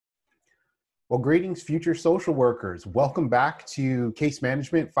Well, greetings, future social workers. Welcome back to Case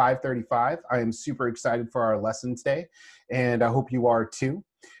Management 535. I am super excited for our lesson today, and I hope you are too.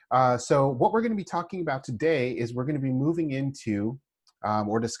 So what we're going to be talking about today is we're going to be moving into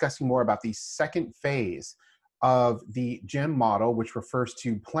or discussing more about the second phase of the GEM model, which refers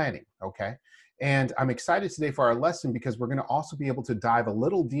to planning, okay? And I'm excited today for our lesson because we're going to also be able to dive a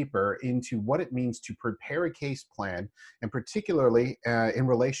little deeper into what it means to prepare a case plan, and particularly in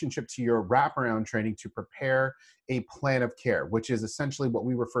relationship to your wraparound training to prepare a plan of care, which is essentially what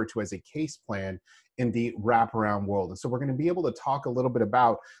we refer to as a case plan in the wraparound world. And so we're going to be able to talk a little bit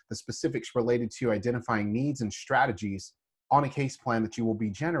about the specifics related to identifying needs and strategies on a case plan that you will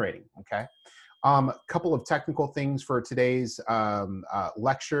be generating, okay? A couple of technical things for today's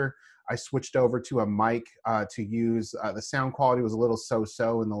lecture. I switched over to a mic to use. The sound quality was a little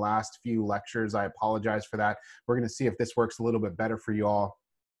so-so in the last few lectures. I apologize for that. We're going to see if this works a little bit better for you all.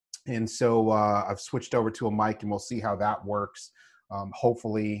 And so I've switched over to a mic and we'll see how that works.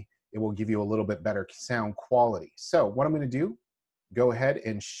 Hopefully it will give you a little bit better sound quality. So what I'm going to do, go ahead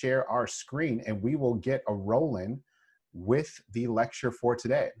and share our screen and we will get a rolling with the lecture for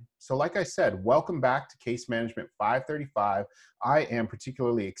today. So like I said, welcome back to Case Management 535. I am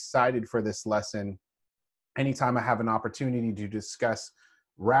particularly excited for this lesson. Anytime I have an opportunity to discuss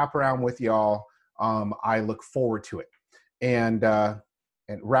wraparound with y'all, I look forward to it. And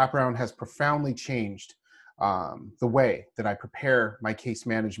wraparound has profoundly changed the way that I prepare my case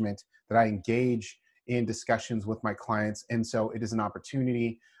management, that I engage in discussions with my clients. And so it is an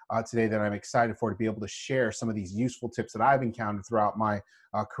opportunity today that I'm excited for, to be able to share some of these useful tips that I've encountered throughout my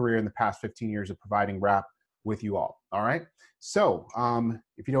career in the past 15 years of providing wrap with you all. All right. So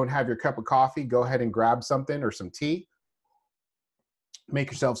if you don't have your cup of coffee, go ahead and grab something or some tea. Make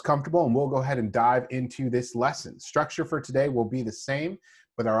yourselves comfortable and we'll go ahead and dive into this lesson. Structure for today will be the same,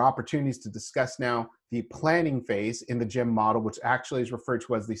 but our opportunities to discuss now the planning phase in the GEM model, which actually is referred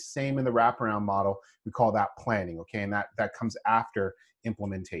to as the same in the wraparound model. We call that planning, okay? And that comes after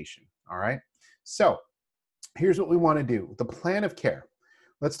implementation, all right? So here's what we want to do. The plan of care.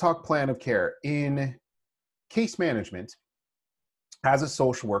 Let's talk plan of care. In case management, as a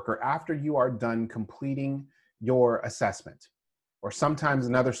social worker, after you are done completing your assessment, or sometimes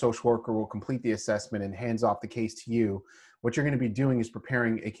another social worker will complete the assessment and hands off the case to you, what you're going to be doing is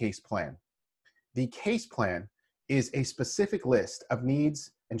preparing a case plan. The case plan is a specific list of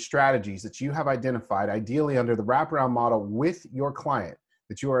needs and strategies that you have identified, ideally under the wraparound model with your client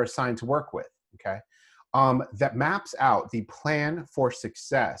that you are assigned to work with, okay? That maps out the plan for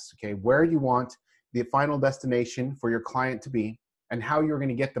success, okay? Where you want the final destination for your client to be and how you're going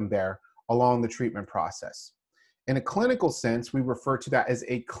to get them there along the treatment process. In a clinical sense, we refer to that as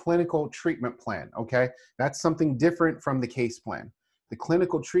a clinical treatment plan, okay? That's something different from the case plan. The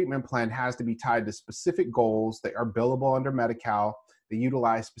clinical treatment plan has to be tied to specific goals that are billable under Medi-Cal. They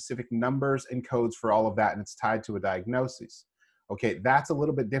utilize specific numbers and codes for all of that, and it's tied to a diagnosis. Okay, that's a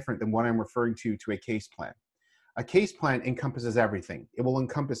little bit different than what I'm referring to a case plan. A case plan encompasses everything. It will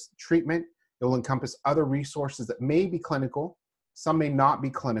encompass treatment. It will encompass other resources that may be clinical. Some may not be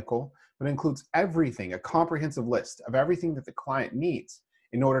clinical, but it includes everything, a comprehensive list of everything that the client needs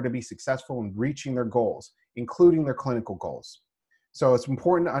in order to be successful in reaching their goals, including their clinical goals. So it's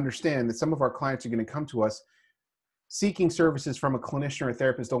important to understand that some of our clients are going to come to us seeking services from a clinician or a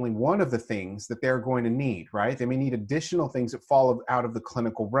therapist, only one of the things that they're going to need, right? They may need additional things that fall out of the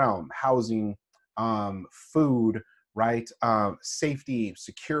clinical realm: housing, food, right? Safety,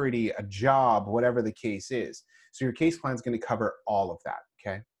 security, a job, whatever the case is. So your case plan is going to cover all of that,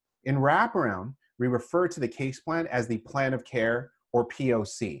 okay? In wraparound, we refer to the case plan as the plan of care, or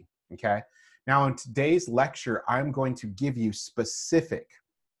POC, okay? Now in today's lecture, I'm going to give you specific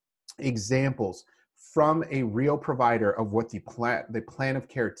examples from a real provider of what the plan of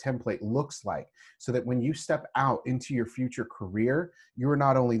care template looks like, so that when you step out into your future career, you're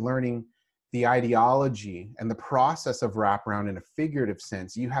not only learning the ideology and the process of wraparound in a figurative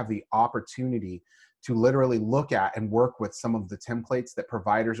sense, you have the opportunity to literally look at and work with some of the templates that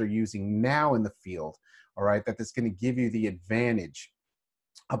providers are using now in the field, all right, that is going to give you the advantage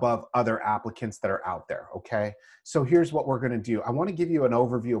above other applicants that are out there, okay? So here's what we're going to do. I want to give you an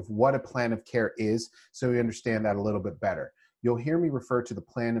overview of what a plan of care is so you understand that a little bit better. You'll hear me refer to the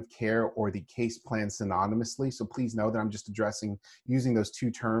plan of care or the case plan synonymously, so please know that I'm just using those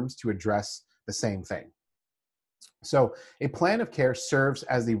two terms to address the same thing. So a plan of care serves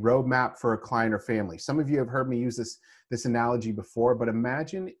as the roadmap for a client or family. Some of you have heard me use this analogy before, but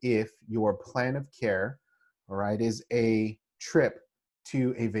imagine if your plan of care, all right, is a trip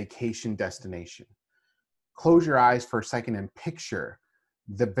to a vacation destination. Close your eyes for a second and picture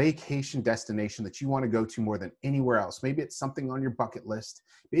the vacation destination that you want to go to more than anywhere else. Maybe it's something on your bucket list.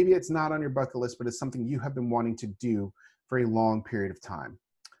 Maybe it's not on your bucket list, but it's something you have been wanting to do for a long period of time.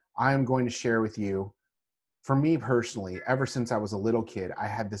 I am going to share with you, for me personally, ever since I was a little kid, I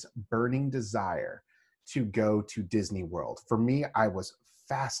had this burning desire to go to Disney World. For me, I was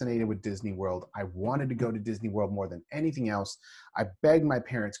fascinated with Disney World. I wanted to go to Disney World more than anything else. I begged my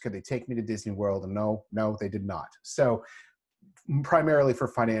parents, could they take me to Disney World? And no, they did not. So primarily for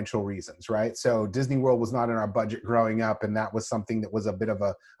financial reasons, right? So Disney World was not in our budget growing up, and that was something that was a bit of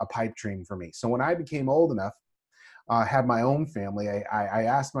a pipe dream for me. So when I became old enough, had my own family, I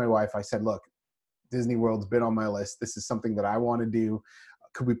asked my wife, I said, look, Disney World's been on my list. This is something that I want to do.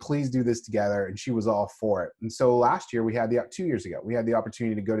 Could we please do this together? And she was all for it. And so last year, 2 years ago, we had the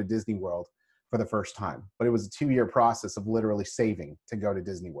opportunity to go to Disney World for the first time. But it was a 2-year process of literally saving to go to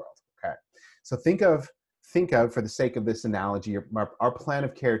Disney World. Okay. So think of, for the sake of this analogy, our plan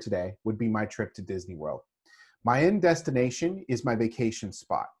of care today would be my trip to Disney World. My end destination is my vacation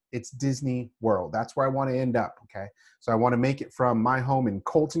spot. It's Disney World. That's where I want to end up, okay? So I want to make it from my home in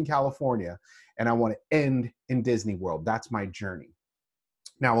Colton, California, and I want to end in Disney World. That's my journey.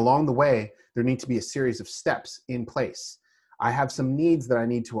 Now, along the way, there need to be a series of steps in place. I have some needs that I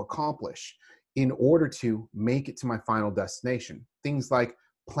need to accomplish in order to make it to my final destination. Things like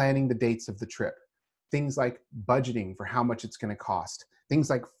planning the dates of the trip. Things like budgeting for how much it's going to cost. Things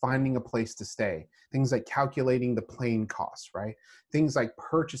like finding a place to stay. Things like calculating the plane costs, right? Things like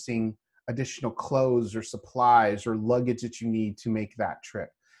purchasing additional clothes or supplies or luggage that you need to make that trip.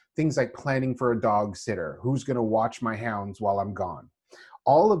 Things like planning for a dog sitter. Who's going to watch my hounds while I'm gone?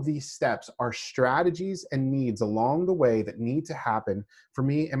 All of these steps are strategies and needs along the way that need to happen for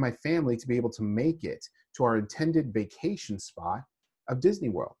me and my family to be able to make it to our intended vacation spot of Disney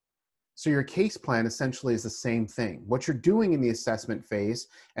World. So your case plan essentially is the same thing. What you're doing in the assessment phase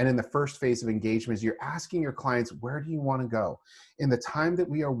and in the first phase of engagement is you're asking your clients, where do you want to go? In the time that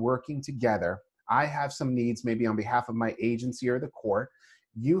we are working together, I have some needs maybe on behalf of my agency or the court.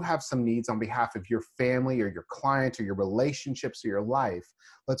 You have some needs on behalf of your family or your client or your relationships or your life.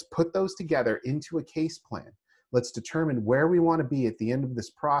 Let's put those together into a case plan. Let's determine where we want to be at the end of this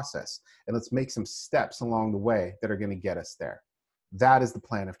process, and let's make some steps along the way that are going to get us there. That is the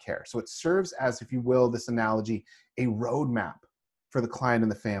plan of care. So it serves as, if you will, this analogy, a roadmap for the client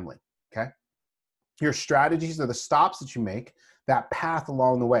and the family, okay? Your strategies are the stops that you make, that path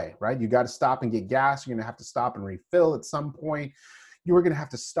along the way, right? You got to stop and get gas. You're going to have to stop and refill at some point. You are going to have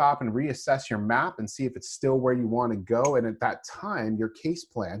to stop and reassess your map and see if it's still where you want to go. And at that time, your case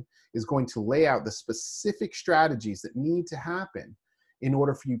plan is going to lay out the specific strategies that need to happen in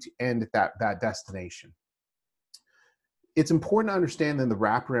order for you to end at that destination. It's important to understand in the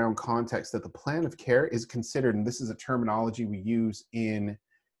wraparound context that the plan of care is considered, and this is a terminology we use in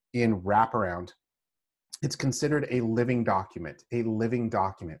wraparound, it's considered a living document, a living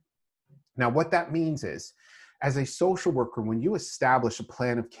document. Now, what that means is, as a social worker, when you establish a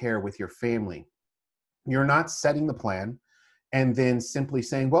plan of care with your family, you're not setting the plan and then simply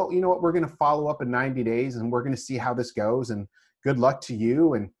saying, well, you know what, we're going to follow up in 90 days and we're going to see how this goes and good luck to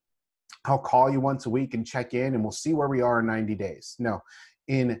you. And I'll call you once a week and check in and we'll see where we are in 90 days. No,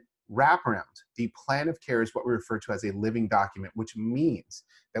 in wraparound, the plan of care is what we refer to as a living document, which means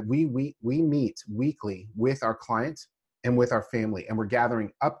that we meet weekly with our client and with our family, and we're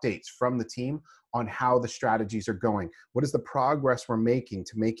gathering updates from the team on how the strategies are going. What is the progress we're making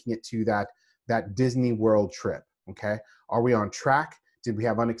to making it to that Disney World trip, okay? Are we on track? Did we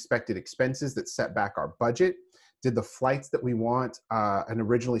have unexpected expenses that set back our budget? Did the flights that we want and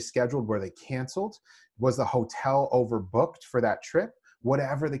originally scheduled, were they canceled? Was the hotel overbooked for that trip?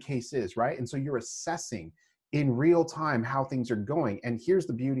 Whatever the case is, right? And so you're assessing in real time how things are going. And here's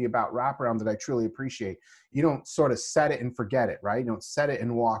the beauty about wraparound that I truly appreciate. You don't sort of set it and forget it, right? You don't set it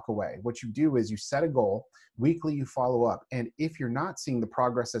and walk away. What you do is you set a goal, weekly you follow up. And if you're not seeing the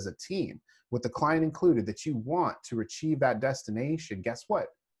progress as a team, with the client included, that you want to achieve that destination, guess what?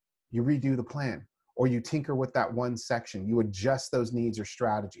 You redo the plan, or you tinker with that one section. You adjust those needs or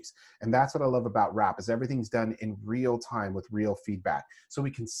strategies. And that's what I love about WRAP, is everything's done in real time with real feedback. So we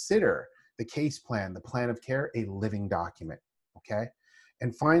consider the case plan, the plan of care, a living document, okay?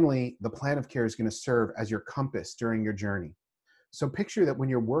 And finally, the plan of care is going to serve as your compass during your journey. So picture that when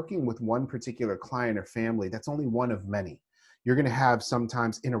you're working with one particular client or family, that's only one of many. You're going to have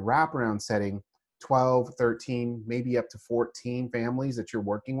sometimes in a wraparound setting, 12, 13, maybe up to 14 families that you're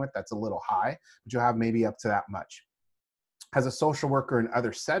working with. That's a little high, but you'll have maybe up to that much. As a social worker in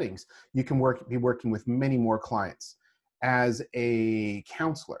other settings, you can be working with many more clients. As a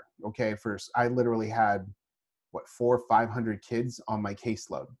counselor, okay, I literally had what, 400 or 500 kids on my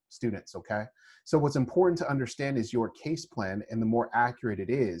caseload, students, okay? So what's important to understand is your case plan, and the more accurate it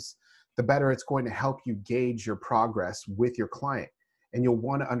is, the better it's going to help you gauge your progress with your client. And you'll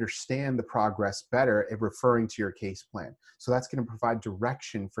want to understand the progress better if referring to your case plan. So that's going to provide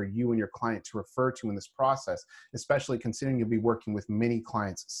direction for you and your client to refer to in this process, especially considering you'll be working with many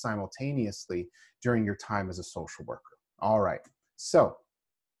clients simultaneously during your time as a social worker. All right, so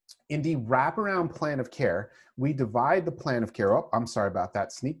in the wraparound plan of care, we divide the plan of care up. I'm sorry about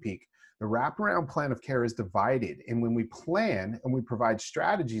that sneak peek. The wraparound plan of care is divided. And when we plan and we provide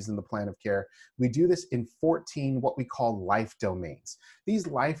strategies in the plan of care, we do this in 14 what we call life domains. These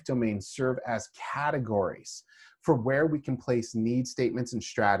life domains serve as categories for where we can place need statements and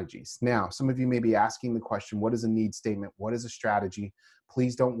strategies. Now, some of you may be asking the question, what is a need statement? What is a strategy?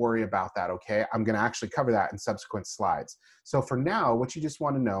 Please don't worry about that, okay? I'm gonna actually cover that in subsequent slides. So for now, what you just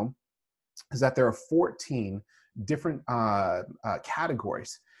wanna know is that there are 14 different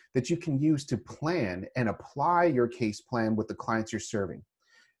categories that you can use to plan and apply your case plan with the clients you're serving.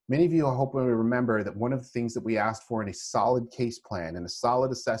 Many of you, I hope, will remember that one of the things that we asked for in a solid case plan and a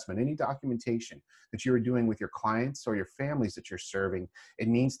solid assessment, any documentation that you are doing with your clients or your families that you're serving, it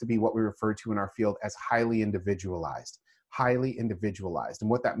needs to be what we refer to in our field as highly individualized. Highly individualized.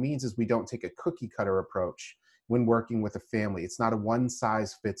 And what that means is we don't take a cookie cutter approach when working with a family. It's not a one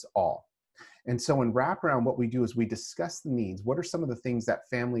size fits all. And so in wraparound, what we do is we discuss the needs. What are some of the things that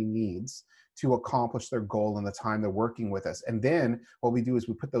family needs to accomplish their goal in the time they're working with us? And then what we do is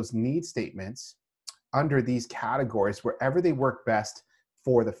we put those need statements under these categories wherever they work best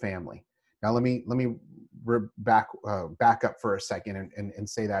for the family. Now, let me back up for a second and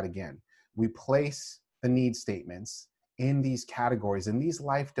say that again. We place the need statements in these categories, in these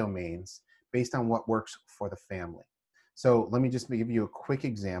life domains, based on what works for the family. So let me just give you a quick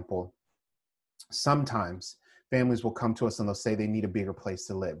example. Sometimes families will come to us and they'll say they need a bigger place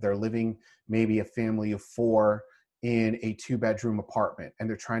to live. They're living maybe a family of 4 in a 2-bedroom apartment, and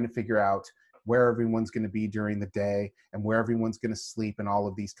they're trying to figure out where everyone's going to be during the day and where everyone's going to sleep and all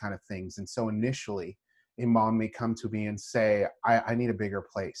of these kind of things. And so initially, a mom may come to me and say, I need a bigger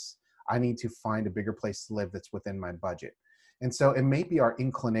place. I need to find a bigger place to live that's within my budget. And so it may be our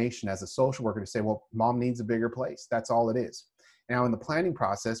inclination as a social worker to say, well, mom needs a bigger place. That's all it is. Now, in the planning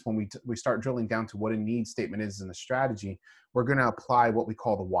process, when we start drilling down to what a need statement is in the strategy, we're going to apply what we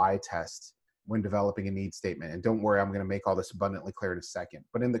call the why test when developing a need statement. And don't worry, I'm going to make all this abundantly clear in a second.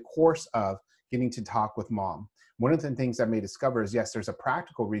 But in the course of getting to talk with mom, one of the things I may discover is, yes, there's a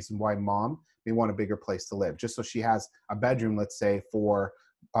practical reason why mom may want a bigger place to live, just so she has a bedroom, let's say, for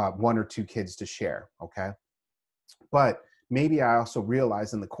 1 or 2 kids to share, okay? But maybe I also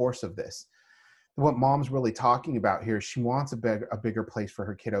realize in the course of this, what mom's really talking about here is she wants a bigger place for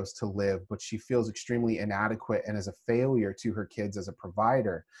her kiddos to live, but she feels extremely inadequate and is a failure to her kids as a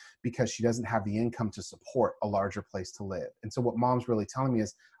provider because she doesn't have the income to support a larger place to live. And so what mom's really telling me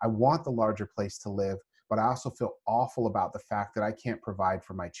is, I want the larger place to live, but I also feel awful about the fact that I can't provide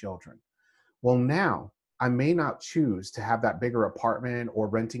for my children. Well, now I may not choose to have that bigger apartment or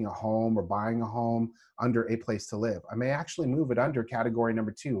renting a home or buying a home under a place to live. I may actually move it under category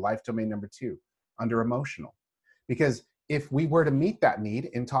number 2, life domain number 2. Under emotional. Because if we were to meet that need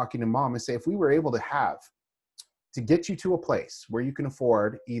in talking to mom and say, if we were able to get you to a place where you can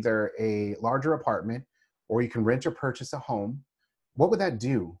afford either a larger apartment or you can rent or purchase a home, what would that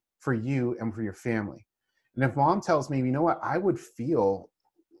do for you and for your family? And if mom tells me, you know what, I would feel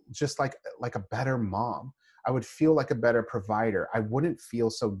just like a better mom. I would feel like a better provider. I wouldn't feel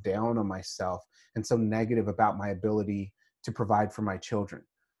so down on myself and so negative about my ability to provide for my children.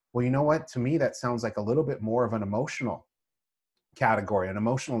 Well, you know what? To me, that sounds like a little bit more of an emotional category, an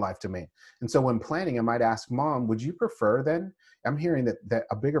emotional life domain. And so when planning, I might ask mom, would you prefer then? I'm hearing that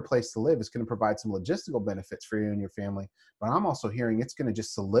a bigger place to live is going to provide some logistical benefits for you and your family, but I'm also hearing it's going to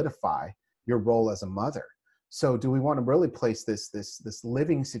just solidify your role as a mother. So do we want to really place this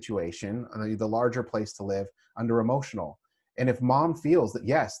living situation, the larger place to live, under emotional? And if mom feels that,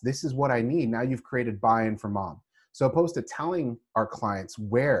 yes, this is what I need, now you've created buy-in for mom. So opposed to telling our clients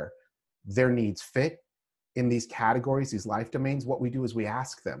where their needs fit in these categories, these life domains, what we do is we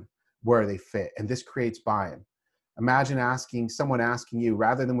ask them where they fit, and this creates buy-in. Imagine someone asking you,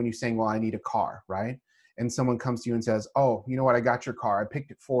 rather than when you're saying, well, I need a car, right? And someone comes to you and says, oh, you know what, I got your car, I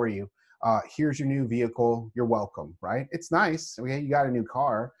picked it for you. Here's your new vehicle, you're welcome, right? It's nice, okay, you got a new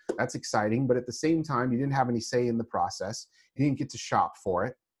car, that's exciting, but at the same time, you didn't have any say in the process. You didn't get to shop for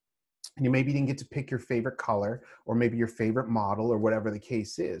it. And you maybe didn't get to pick your favorite color or maybe your favorite model or whatever the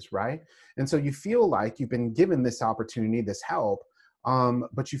case is, right? And so you feel like you've been given this opportunity, this help,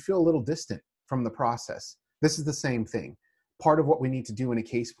 but you feel a little distant from the process. This is the same thing. Part of what we need to do in a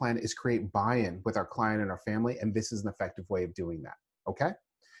case plan is create buy-in with our client and our family, and this is an effective way of doing that, okay?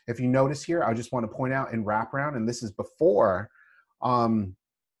 If you notice here, I just want to point out in wraparound, and this is before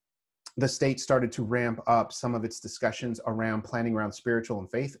the state started to ramp up some of its discussions around planning around spiritual and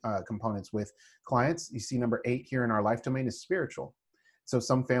faith components with clients. You see number 8 here in our life domain is spiritual. So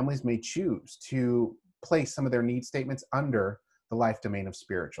some families may choose to place some of their need statements under the life domain of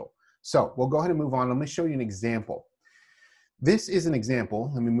spiritual. So we'll go ahead and move on. Let me show you an example. This is an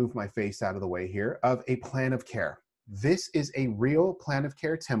example, let me move my face out of the way here, of a plan of care. This is a real plan of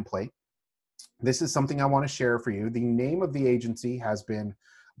care template. This is something I want to share for you. The name of the agency has been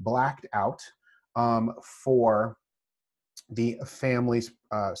blacked out for the family's,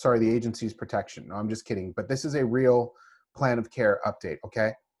 the agency's protection. No, I'm just kidding, but this is a real plan of care update,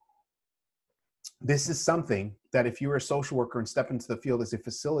 okay? This is something that if you're a social worker and step into the field as a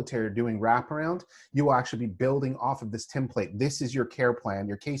facilitator doing wraparound, you will actually be building off of this template. This is your care plan,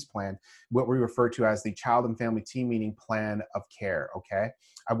 your case plan, what we refer to as the Child and Family Team Meeting Plan of Care, okay?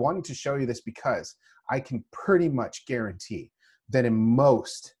 I wanted to show you this because I can pretty much guarantee that in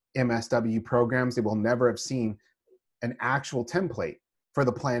most MSW programs, they will never have seen an actual template for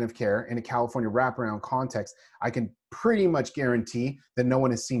the plan of care in a California wraparound context. I can pretty much guarantee that no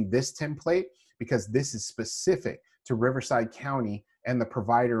one has seen this template because this is specific to Riverside County and the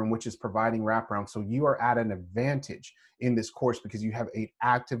provider in which is providing wraparound. So you are at an advantage in this course because you have an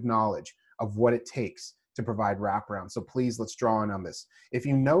active knowledge of what it takes to provide wraparound. So please, let's draw in on this. If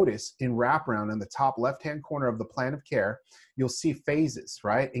you notice in wraparound in the top left-hand corner of the plan of care, you'll see phases,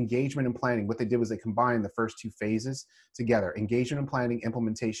 right? Engagement and planning. What they did was they combined the first 2 phases together. Engagement and planning,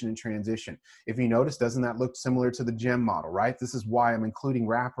 implementation and transition. If you notice, doesn't that look similar to the GEM model, right? This is why I'm including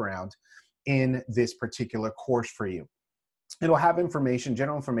wraparound in this particular course for you. It'll have information,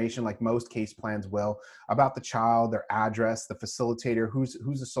 general information, like most case plans will, about the child, their address, the facilitator,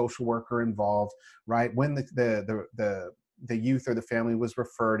 who's a social worker involved, right? When the youth or the family was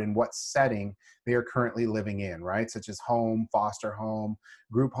referred, in what setting they are currently living in, right? Such as home, foster home,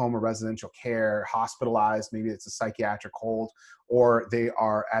 group home or residential care, hospitalized, maybe it's a psychiatric hold, or they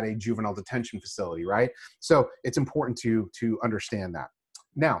are at a juvenile detention facility, right? So it's important to understand that.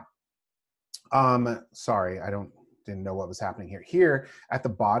 Now, sorry, didn't know what was happening here. Here at the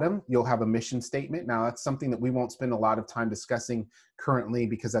bottom, you'll have a mission statement. Now that's something that we won't spend a lot of time discussing currently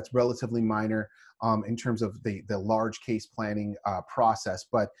because that's relatively minor in terms of the large case planning process.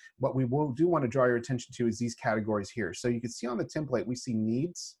 But what we do want to draw your attention to is these categories here. So you can see on the template, we see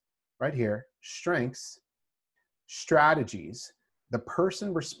needs right here, strengths, strategies, the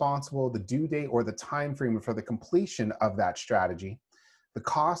person responsible, the due date or the time frame for the completion of that strategy, the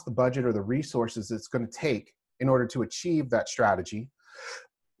cost, the budget, or the resources it's going to take in order to achieve that strategy.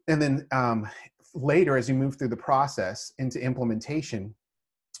 And then later, as you move through the process into implementation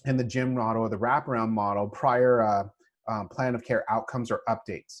and the GEM model or the wraparound model, prior plan of care outcomes or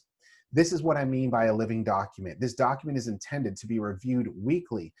updates. This is what I mean by a living document. This document is intended to be reviewed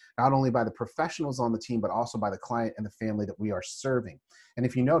weekly, not only by the professionals on the team, but also by the client and the family that we are serving. And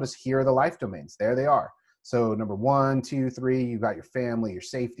if you notice, here are the life domains. There they are. So number 1, 2, 3, you've got your family, your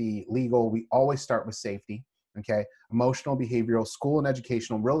safety, legal. We always start with safety. Okay, emotional, behavioral, school, and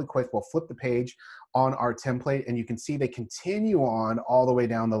educational. Really quick, we'll flip the page on our template and you can see they continue on all the way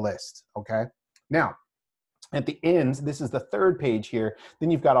down the list, okay? Now, at the end, this is the 3rd page here,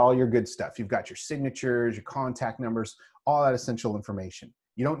 then you've got all your good stuff. You've got your signatures, your contact numbers, all that essential information.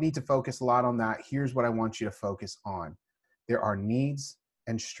 You don't need to focus a lot on that. Here's what I want you to focus on. There are needs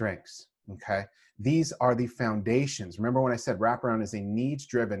and strengths, okay? These are the foundations. Remember when I said wraparound is a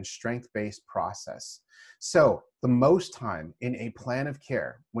needs-driven, strength-based process. So the most time in a plan of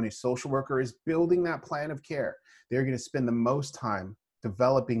care, when a social worker is building that plan of care, they're going to spend the most time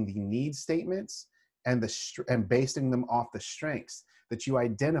developing the need statements and basing them off the strengths that you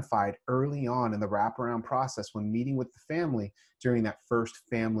identified early on in the wraparound process when meeting with the family during that first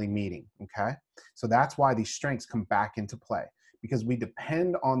family meeting, okay? So that's why these strengths come back into play, because we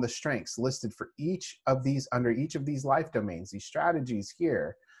depend on the strengths listed for each of these, under each of these life domains, these strategies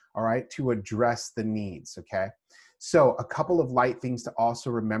here, all right, to address the needs, okay? So a couple of light things to also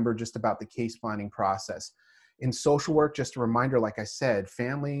remember just about the case planning process. In social work, just a reminder, like I said,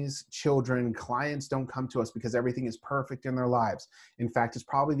 families, children, clients don't come to us because everything is perfect in their lives. In fact, it's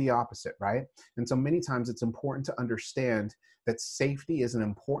probably the opposite, right? And so many times it's important to understand that safety is an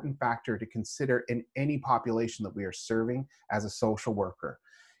important factor to consider in any population that we are serving as a social worker.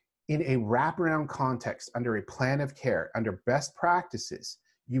 In a wraparound context, under a plan of care, under best practices,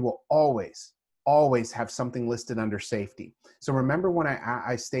 you will always always have something listed under safety. So remember when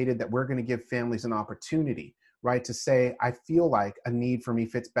I stated that we're going to give families an opportunity, right, to say, I feel like a need for me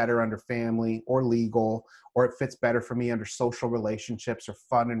fits better under family or legal, or it fits better for me under social relationships or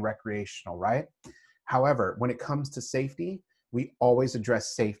fun and recreational, right? However, when it comes to safety, we always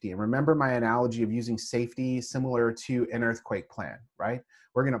address safety. And remember my analogy of using safety similar to an earthquake plan, right?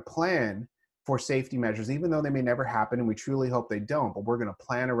 We're going to plan for safety measures, even though they may never happen, and we truly hope they don't, but we're going to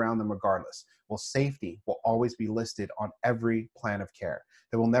plan around them regardless. Well, safety will always be listed on every plan of care.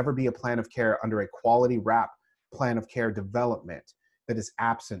 There will never be a plan of care under a quality wrap plan of care development that is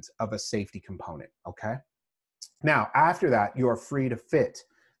absent of a safety component, okay? Now, after that, you are free to fit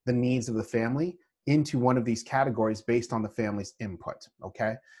the needs of the family into one of these categories based on the family's input,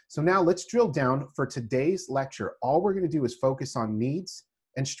 okay? So now let's drill down. For today's lecture, all we're gonna do is focus on needs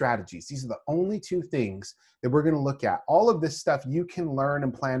and strategies. These are the only two things that we're gonna look at. All of this stuff you can learn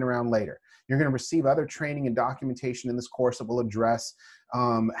and plan around later. You're gonna receive other training and documentation in this course that will address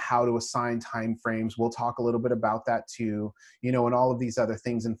how to assign timeframes. We'll talk a little bit about that too, and all of these other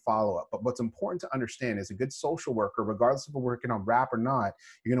things in follow-up. But what's important to understand is a good social worker, regardless if we're working on wrap or not,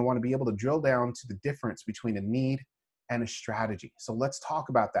 you're gonna wanna be able to drill down to the difference between a need and a strategy. So let's talk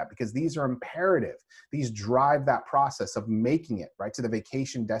about that, because these are imperative. These drive that process of making it right to the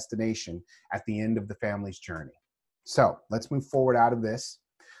vacation destination at the end of the family's journey. So let's move forward out of this.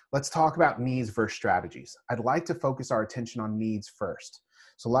 Let's talk about needs versus strategies. I'd like to focus our attention on needs first.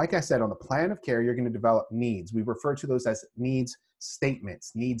 So like I said, on the plan of care, you're going to develop needs. We refer to those as needs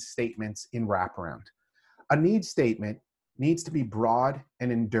statements in wraparound. A need statement needs to be broad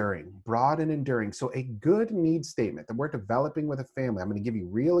and enduring, So a good need statement that we're developing with a family, I'm going to give you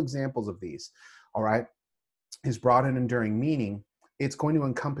real examples of these, all right, is broad and enduring, meaning it's going to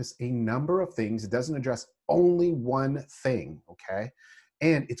encompass a number of things. It doesn't address only one thing, okay?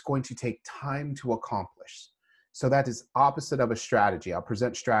 And it's going to take time to accomplish. So that is opposite of a strategy. I'll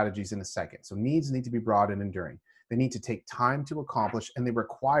present strategies in a second. So needs need to be broad and enduring. They need to take time to accomplish, and they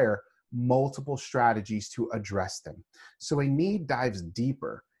require multiple strategies to address them. So a need dives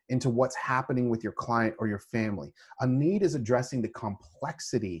deeper into what's happening with your client or your family. A need is addressing the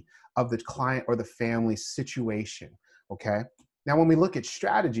complexity of the client or the family's situation, okay? Now, when we look at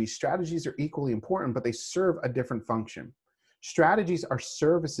strategies are equally important, but they serve a different function. Strategies are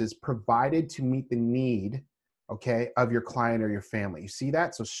services provided to meet the need, okay, of your client or your family. You see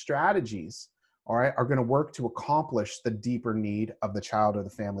that? So strategies, all right, are going to work to accomplish the deeper need of the child or the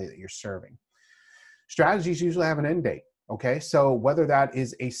family that you're serving. Strategies usually have an end date, okay? So whether that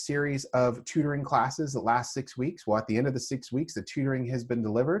is a series of tutoring classes that last 6 weeks, well, at the end of the 6 weeks, the tutoring has been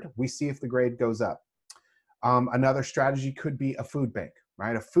delivered, we see if the grade goes up. Another strategy could be a food bank,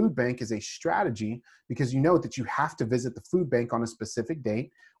 right? A food bank is a strategy because you know that you have to visit the food bank on a specific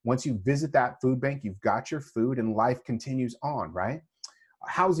date. Once you visit that food bank, you've got your food and life continues on, right?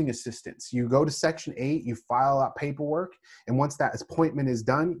 Housing assistance, you go to Section 8, you file out paperwork, and once that appointment is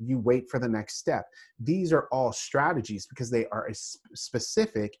done, you wait for the next step. These are all strategies because they are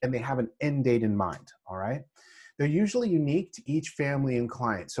specific and they have an end date in mind, all right? They're usually unique to each family and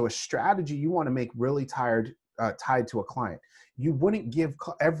client. So a strategy you want to make really tied to a client. You wouldn't give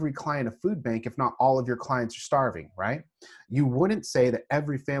every client a food bank if not all of your clients are starving, right? You wouldn't say that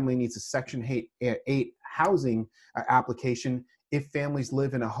every family needs a Section 8 housing application if families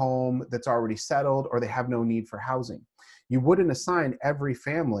live in a home that's already settled or they have no need for housing. You wouldn't assign every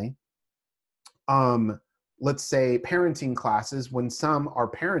family, let's say, parenting classes when some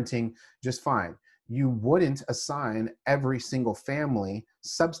are parenting just fine. You wouldn't assign every single family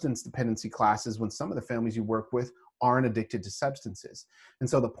substance dependency classes when some of the families you work with aren't addicted to substances. And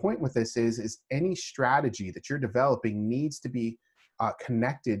so the point with this is any strategy that you're developing needs to be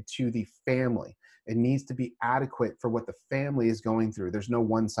connected to the family. It needs to be adequate for what the family is going through. There's no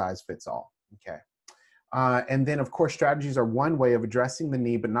one size fits all, okay? And then, of course, strategies are one way of addressing the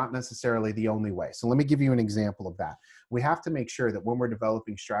need, but not necessarily the only way. So let me give you an example of that. We have to make sure that when we're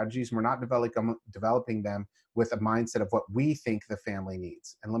developing strategies, we're not developing them with a mindset of what we think the family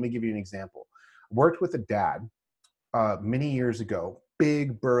needs. And let me give you an example. I worked with a dad many years ago,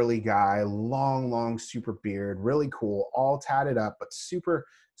 big burly guy, long, super beard, really cool, all tatted up, but super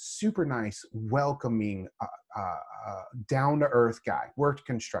nice, welcoming, down-to-earth guy, worked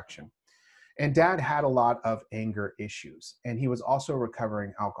construction. And dad had a lot of anger issues, and he was also a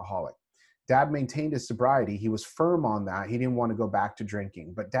recovering alcoholic. Dad maintained his sobriety. He was firm on that. He didn't want to go back to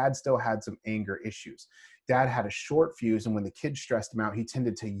drinking, but dad still had some anger issues. Dad had a short fuse, and when the kids stressed him out, he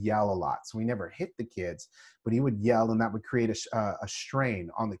tended to yell a lot. So he never hit the kids, but he would yell, and that would create a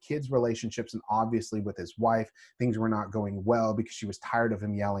strain on the kids' relationships, and obviously with his wife, things were not going well because she was tired of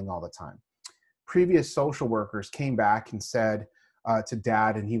him yelling all the time. previous social workers came back and said to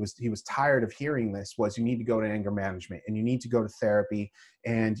dad, and he was tired of hearing this, was you need to go to anger management, and you need to go to therapy,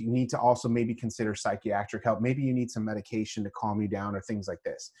 and you need to also maybe consider psychiatric help. Maybe you need some medication to calm you down or things like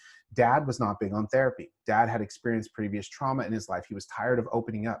this. Dad was not big on therapy. Dad had experienced previous trauma in his life. He was tired of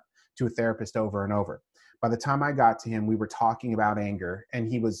opening up to a therapist over and over. By the time I got to him, we were talking about anger, and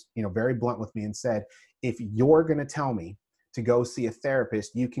he was, very blunt with me and said, if you're going to tell me to go see a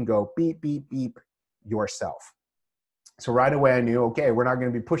therapist, you can go beep, beep, beep yourself. So right away I knew, okay, we're not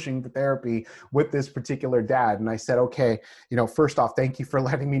going to be pushing the therapy with this particular dad. And I said, okay, first off, thank you for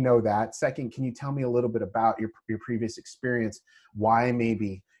letting me know that. Second, can you tell me a little bit about your previous experience? Why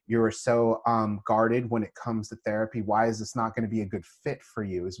maybe you're so guarded when it comes to therapy? Why is this not going to be a good fit for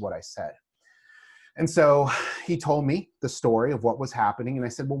you, is what I said. And so he told me the story of what was happening. And I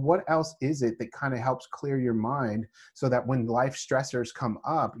said, well, what else is it that kind of helps clear your mind so that when life stressors come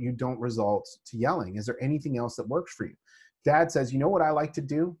up, you don't resort to yelling? Is there anything else that works for you? Dad says, you know what I like to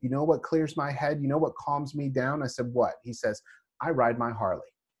do? You know what clears my head? You know what calms me down? I said, what? He says, I ride my Harley.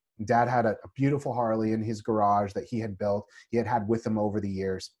 Dad had a beautiful Harley in his garage that he had built. He had with him over the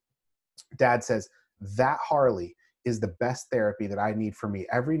years. Dad says, that Harley is the best therapy that I need for me.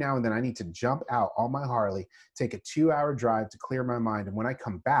 Every now and then I need to jump out on my Harley, take a 2-hour drive to clear my mind. And when I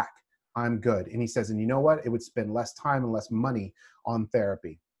come back, I'm good. And he says, and you know what? It would spend less time and less money on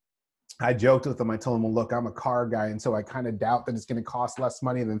therapy. I joked with him. I told him, well, look, I'm a car guy, and so I kind of doubt that it's going to cost less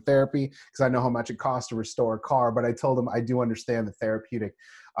money than therapy because I know how much it costs to restore a car. But I told him I do understand the therapeutic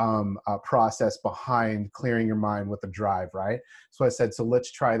process behind clearing your mind with a drive, right? So I said, so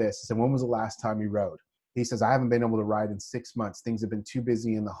let's try this. I said, when was the last time you rode? He says, I haven't been able to ride in 6 months. Things have been too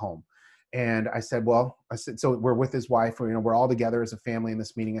busy in the home. And I said, so we're with his wife, we're all together as a family in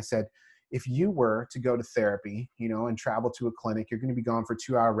this meeting. I said, if you were to go to therapy, and travel to a clinic, you're going to be gone for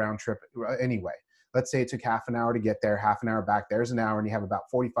a 2-hour round trip anyway. Let's say it took half an hour to get there, half an hour back. There's an hour, and you have about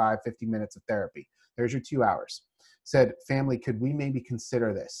 45, 50 minutes of therapy. There's your 2 hours. Said, family, could we maybe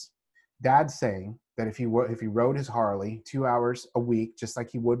consider this? Dad's saying that if he rode his Harley 2 hours a week, just like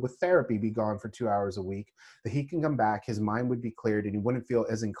he would with therapy, be gone for 2 hours a week, that he can come back, his mind would be cleared, and he wouldn't feel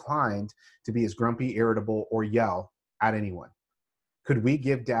as inclined to be as grumpy, irritable, or yell at anyone. Could we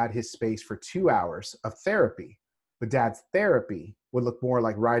give Dad his space for 2 hours of therapy, but Dad's therapy would look more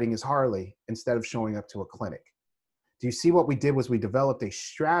like riding his Harley instead of showing up to a clinic? Do you see what we did was we developed a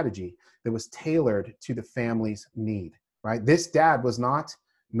strategy that was tailored to the family's need, right? This dad was not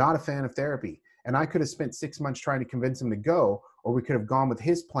a fan of therapy. And I could have spent 6 months trying to convince him to go, or we could have gone with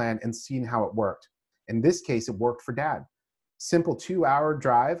his plan and seen how it worked. In this case, it worked for Dad. Simple 2-hour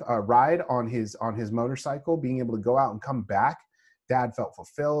ride on his motorcycle, being able to go out and come back. Dad felt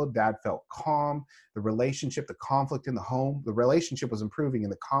fulfilled. Dad felt calm. The relationship, the conflict in the home, the relationship was improving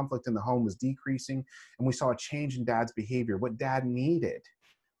and the conflict in the home was decreasing. And we saw a change in Dad's behavior. What Dad needed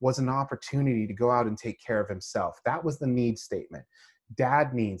was an opportunity to go out and take care of himself. That was the need statement.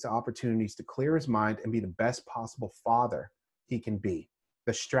 Dad needs opportunities to clear his mind and be the best possible father he can be.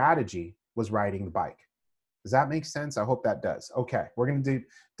 The strategy was riding the bike. Does that make sense? I hope that does. Okay, we're going to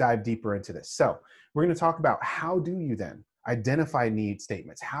dive deeper into this. So we're going to talk about how do you then identify need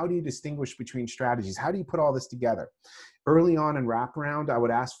statements? How do you distinguish between strategies? How do you put all this together? Early on in wraparound, I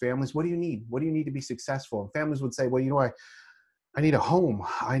would ask families, what do you need? What do you need to be successful? And families would say, well, I need a home.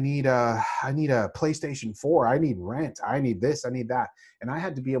 I need a PlayStation 4. I need rent. I need this. I need that. And I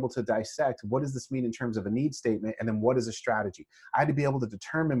had to be able to dissect, what does this mean in terms of a need statement? And then what is a strategy? I had to be able to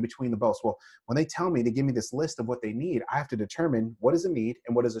determine between the both. Well, when they tell me, they give me this list of what they need, I have to determine what is a need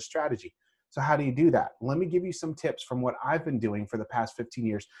and what is a strategy. So how do you do that? Let me give you some tips from what I've been doing for the past 15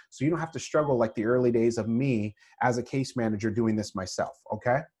 years so you don't have to struggle like the early days of me as a case manager doing this myself,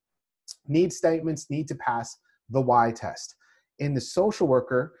 okay? Need statements need to pass the why test. In the social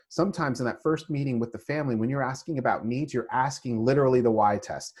worker, sometimes in that first meeting with the family, when you're asking about needs, you're asking literally the why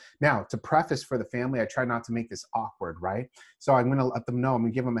test. Now, to preface for the family, I try not to make this awkward, right? So I'm going to let them know, I'm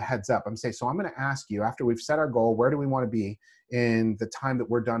going to give them a heads up. I'm saying, so I'm going to ask you, after we've set our goal, where do we want to be in the time that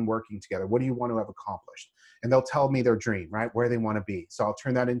we're done working together? What do you want to have accomplished? And they'll tell me their dream, right? Where they want to be. So I'll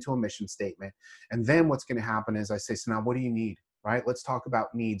turn that into a mission statement. And then what's going to happen is I say, so now what do you need, right? Let's talk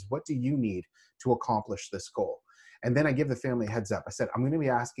about needs. What do you need to accomplish this goal? And then I give the family a heads up. I said, I'm going to be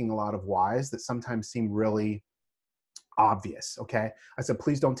asking a lot of whys that sometimes seem really obvious, okay? I said,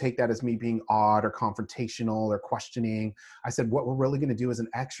 please don't take that as me being odd or confrontational or questioning. I said, what we're really going to do is an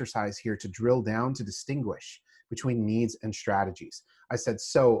exercise here to drill down to distinguish between needs and strategies. I said,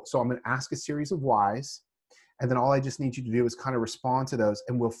 so I'm going to ask a series of whys, and then all I just need you to do is kind of respond to those,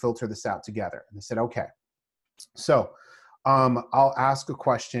 and we'll filter this out together. And they said, okay. So I'll ask a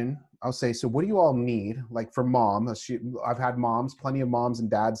question I'll say, so what do you all need? Like for mom, I've had moms, plenty of moms and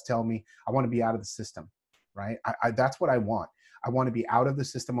dads tell me, I want to be out of the system, right? That's what I want. I want to be out of the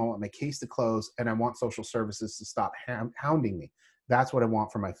system. I want my case to close, and I want social services to stop hounding me. That's what I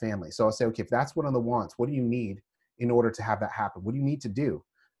want for my family. So I'll say, okay, if that's one of the wants, what do you need in order to have that happen? What do you need to do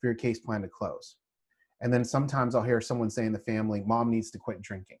for your case plan to close? And then sometimes I'll hear someone say in the family, mom needs to quit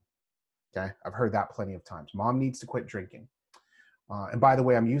drinking. Okay, I've heard that plenty of times. Mom needs to quit drinking. And by the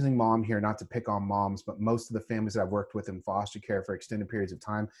way, I'm using mom here not to pick on moms, but most of the families that I've worked with in foster care for extended periods of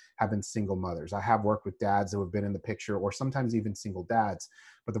time have been single mothers. I have worked with dads who have been in the picture, or sometimes even single dads,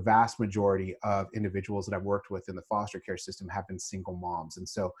 but the vast majority of individuals that I've worked with in the foster care system have been single moms. And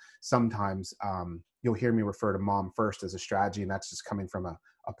so sometimes you'll hear me refer to mom first as a strategy, and that's just coming from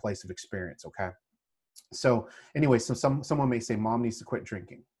a place of experience, okay? So anyway, so someone may say, mom needs to quit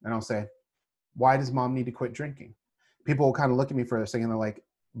drinking. And I'll say, why does mom need to quit drinking? People will kind of look at me for a second. They're like,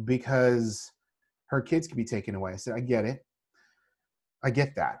 because her kids can be taken away. I said, I get it. I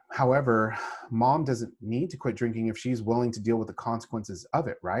get that. However, mom doesn't need to quit drinking if she's willing to deal with the consequences of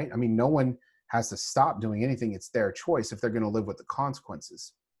it, right? I mean, no one has to stop doing anything. It's their choice if they're going to live with the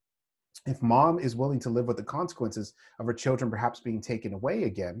consequences. If mom is willing to live with the consequences of her children perhaps being taken away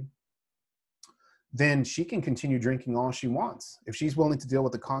again, then she can continue drinking all she wants. If she's willing to deal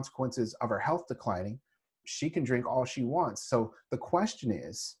with the consequences of her health declining, she can drink all she wants. So the question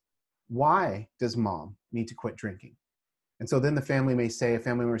is, why does mom need to quit drinking? And so then the family may say, a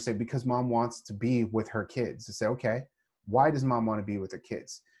family member may say, because mom wants to be with her kids. To say, okay, why does mom want to be with her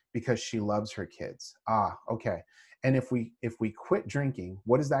kids? Because she loves her kids. Ah, okay. And if we quit drinking,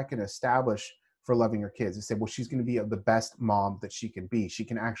 what is that going to establish for loving her kids? They say, well, she's going to be the best mom that she can be. She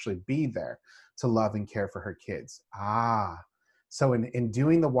can actually be there to love and care for her kids. Ah, so in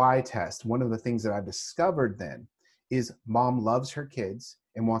doing the why test, one of the things that I've discovered then is mom loves her kids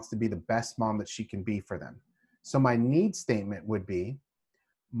and wants to be the best mom that she can be for them. So my need statement would be,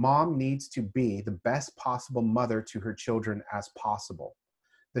 mom needs to be the best possible mother to her children as possible.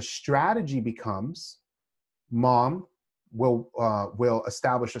 The strategy becomes, mom will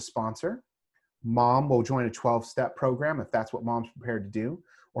establish a sponsor. Mom will join a 12-step program if that's what mom's prepared to do,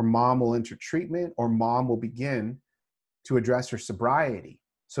 or mom will enter treatment, or mom will begin to address her sobriety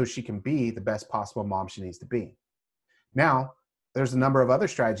so she can be the best possible mom she needs to be. Now, there's a number of other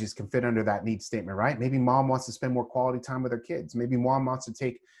strategies can fit under that need statement, right? Maybe mom wants to spend more quality time with her kids. Maybe mom wants to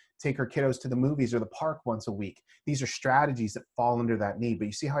take her kiddos to the movies or the park once a week. These are strategies that fall under that need, but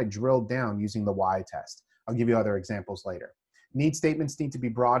you see how I drilled down using the why test. I'll give you other examples later. Need statements need to be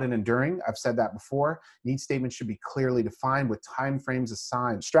broad and enduring. I've said that before. Need statements should be clearly defined with timeframes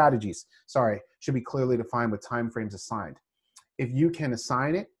assigned. Strategies, should be clearly defined with timeframes assigned. If you can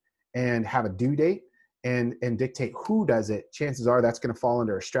assign it and have a due date and dictate who does it, chances are that's going to fall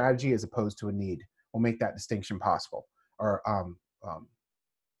under a strategy as opposed to a need. We'll make that distinction possible or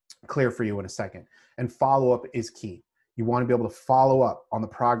clear for you in a second. And follow-up is key. You want to be able to follow up on the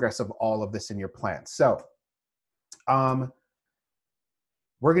progress of all of this in your plan. So,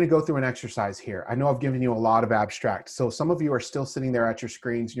 we're going to go through an exercise here. I know I've given you a lot of abstract. So some of you are still sitting there at your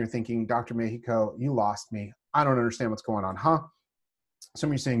screens and you're thinking, Dr. Mexico, you lost me. I don't understand what's going on, huh? Some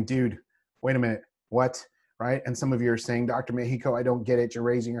of you are saying, dude, wait a minute, what? Right? And some of you are saying, Dr. Mexico, I don't get it. You're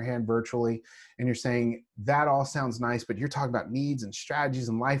raising your hand virtually. And you're saying, that all sounds nice, but you're talking about needs and strategies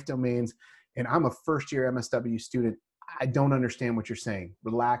and life domains. And I'm a first-year MSW student. I don't understand what you're saying.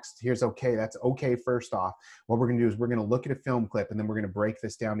 Relax. Here's okay. That's okay. First off, what we're going to do is we're going to look at a film clip and then we're going to break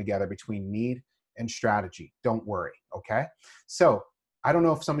this down together between need and strategy. Don't worry. Okay. So I don't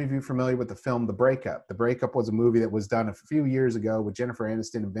know if some of you are familiar with the film, The Breakup. The Breakup was a movie that was done a few years ago with Jennifer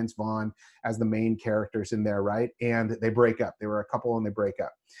Aniston and Vince Vaughn as the main characters in there, right? And they break up. They were a couple and they break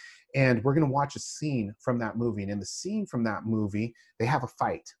up. And we're going to watch a scene from that movie. And in the scene from that movie, they have a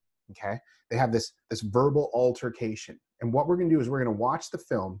fight. Okay. They have this verbal altercation. And what we're going to do is we're going to watch the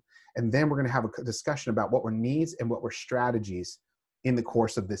film and then we're going to have a discussion about what were needs and what were strategies in the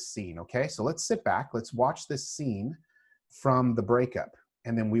course of this scene. Okay. So let's sit back. Let's watch this scene from The Breakup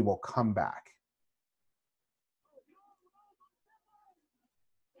and then we will come back.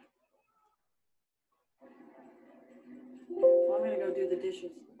 Well, I'm going to go do the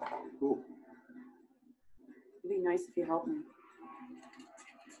dishes. Cool. It'd be nice if you helped me.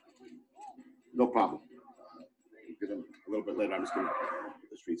 No problem. Because I'm a little bit late. I'm just going to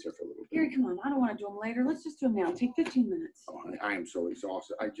hit the streets here for a little bit. Gary, come on. I don't want to do them later. Let's just do them now. Take 15 minutes. Oh, I am so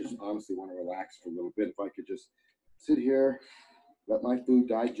exhausted. I just honestly want to relax for a little bit. If I could just sit here, let my food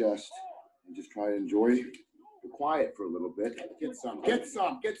digest, and just try to enjoy the quiet for a little bit. Get some. That's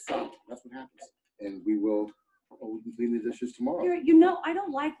what happens. And we will Well, we can clean the dishes tomorrow. Gary, you know, I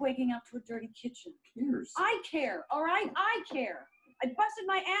don't like waking up to a dirty kitchen. Who cares? I care, all right? I care. I busted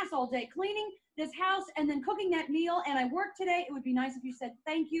my ass all day cleaning this house and then cooking that meal, and I worked today. It would be nice if you said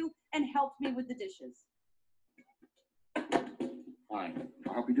thank you and helped me with the dishes. Fine.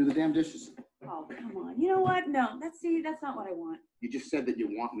 I'll help you do the damn dishes. Oh, come on. You know what? No, that's not what I want. You just said that you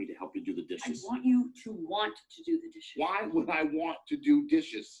want me to help you do the I dishes. want you to want to do the dishes. Why would I want to do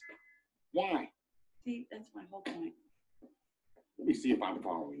dishes? Why? See, that's my whole point. Let me see if I'm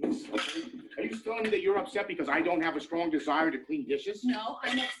following this. Okay? Are you telling me that you're upset because I don't have a strong desire to clean dishes? No,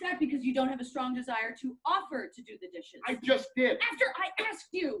 I'm upset because you don't have a strong desire to offer to do the dishes. I just did. After I asked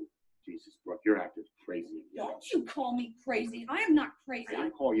you. Jesus, Brooke, you're acting crazy. Don't you call me crazy. I am not crazy. I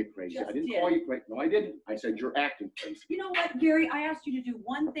didn't call you crazy. Just I didn't did. call you crazy. No, I didn't. I said you're acting crazy. You know what, Gary? I asked you to do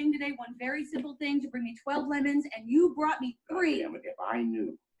one thing today, one very simple thing, to bring me 12 lemons, and you brought me 3. Damn it, if I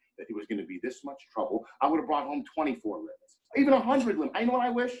knew that it was going to be this much trouble, I would have brought home 24 lemons. Even 100 lemons. You know what I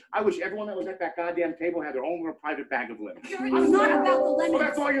wish? I wish everyone that was at that goddamn table had their own little private bag of lemons. Gary, it's not about the lemons. Well,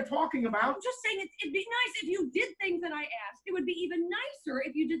 that's all you're talking about. I'm just saying it'd be nice if you did things that I asked. It would be even nicer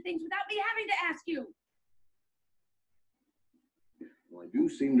if you did things without me having to ask you. Well, I do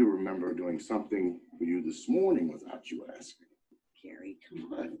seem to remember doing something for you this morning without you asking. Gary,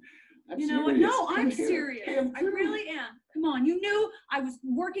 come on. I'm You know what? serious. No, I'm Come here. serious. Damn, I really am. Come on. You knew I was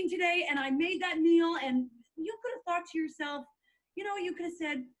working today and I made that meal, and you could have thought to yourself, you know, you could have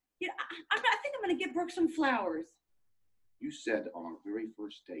said, you know, I think I'm going to get Brooke some flowers. You said on our very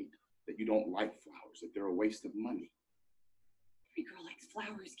first date that you don't like flowers, that they're a waste of money. Every girl likes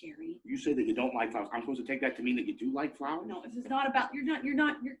flowers, Gary. You say that you don't like flowers. I'm supposed to take that to mean that you do like flowers? No, this is not about, you're not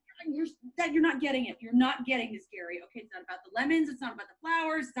getting it. You're not getting this, Gary. Okay, it's not about the lemons. It's not about the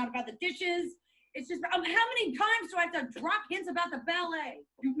flowers. It's not about the dishes. It's just, how many times do I have to drop hints about the ballet?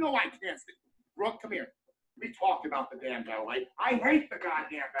 You know I can't. Brooke, come here. We talked about the damn ballet. I hate the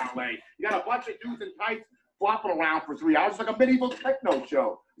goddamn ballet. You got a bunch of dudes in tights flopping around for 3 hours. It's like a medieval techno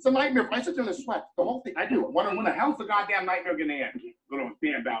show. It's a nightmare. I sit there in the sweat. The whole thing. I do it. When the hell's the goddamn nightmare gonna end? Go to a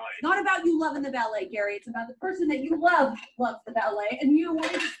damn ballet. It's not about you loving the ballet, Gary. It's about the person that you love loves the ballet, and you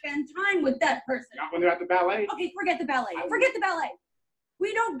wanting to spend time with that person. Not when they're at the ballet. Okay, forget the ballet. Forget the ballet.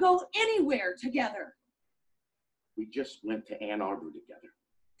 We don't go anywhere together. We just went to Ann Arbor together.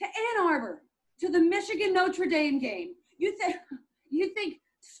 To Ann Arbor, to the Michigan Notre Dame game. You think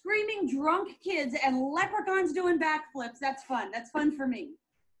screaming drunk kids and leprechauns doing backflips, that's fun. That's fun for me.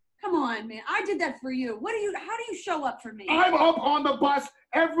 Come on, man. I did that for you. How do you show up for me? I'm up on the bus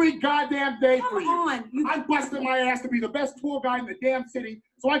every goddamn day for you. Come on. I'm busting my ass to be the best tour guide in the damn city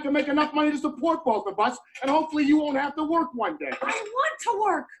so I can make enough money to support both of us, and hopefully you won't have to work one day. I want to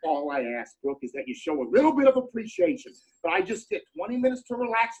work. All I ask, Brooke, is that you show a little bit of appreciation. That I just get 20 minutes to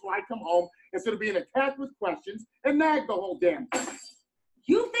relax when I come home instead of being attacked with questions and nag the whole damn time.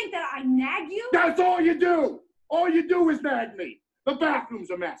 You think that I nag you? That's all you do. All you do is nag me. The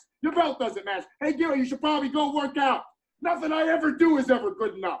bathroom's a mess. Your belt doesn't match. Hey, Gary, you should probably go work out. Nothing I ever do is ever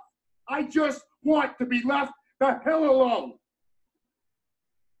good enough. I just want to be left the hell alone.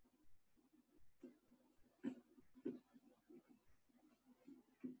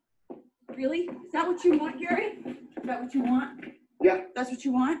 Really? Is that what you want, Gary? Is that what you want? Yeah. That's what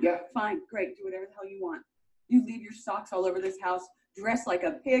you want? Yeah. Fine, great. Do whatever the hell you want. You leave your socks all over this house, dress like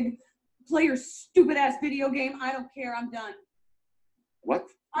a pig, play your stupid ass video game. I don't care. I'm done. What?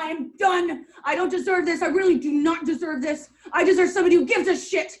 I am done. I don't deserve this. I really do not deserve this. I deserve somebody who gives a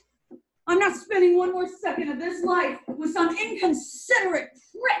shit. I'm not spending one more second of this life with some inconsiderate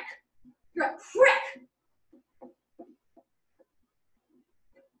prick. You're a prick.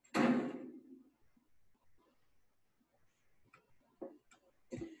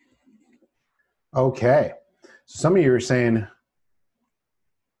 Okay. Some of you are saying,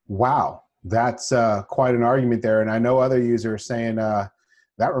 wow, that's quite an argument there. And I know other users are saying,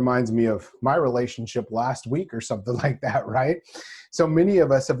 that reminds me of my relationship last week or something like that, right? So many of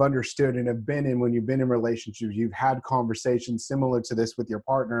us have understood and have been in, when you've been in relationships, you've had conversations similar to this with your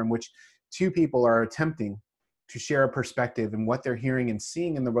partner in which two people are attempting to share a perspective and what they're hearing and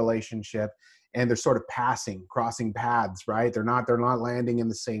seeing in the relationship, and they're sort of crossing paths, right? They're not landing in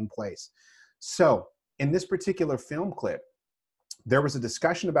the same place. So in this particular film clip, there was a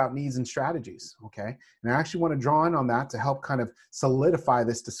discussion about needs and strategies, okay? And I actually want to draw in on that to help kind of solidify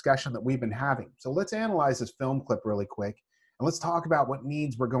this discussion that we've been having. So let's analyze this film clip really quick, and let's talk about what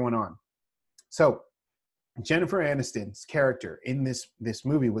needs were going on. So Jennifer Aniston's character in this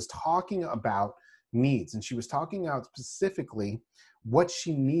movie was talking about needs, and she was talking about specifically what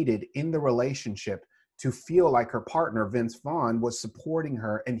she needed in the relationship to feel like her partner, Vince Vaughn, was supporting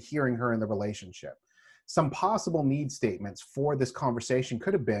her and hearing her in the relationship. Some possible need statements for this conversation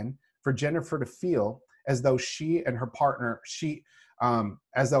could have been for Jennifer to feel as though her partner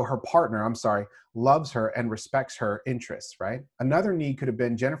loves her and respects her interests, right? Another need could have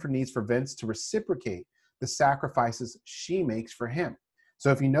been Jennifer needs for Vince to reciprocate the sacrifices she makes for him.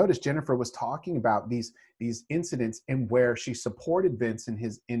 So if you notice, Jennifer was talking about these incidents in where she supported Vince in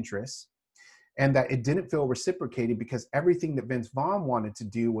his interests, and that it didn't feel reciprocated because everything that Vince Vaughn wanted to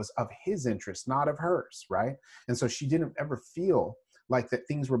do was of his interest, not of hers, right? And so she didn't ever feel like that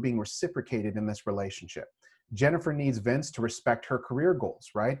things were being reciprocated in this relationship. Jennifer needs Vince to respect her career goals,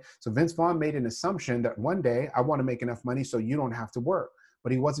 right? So Vince Vaughn made an assumption that one day I want to make enough money so you don't have to work.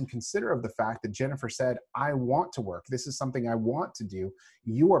 But he wasn't considerate of the fact that Jennifer said, I want to work. This is something I want to do.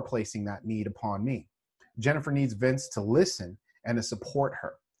 You are placing that need upon me. Jennifer needs Vince to listen and to support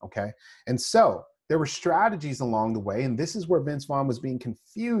her, okay? And so there were strategies along the way, and this is where Vince Vaughn was being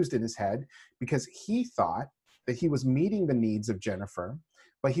confused in his head because he thought that he was meeting the needs of Jennifer,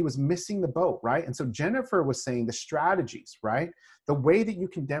 but he was missing the boat, right? And so Jennifer was saying the strategies, right? The way that you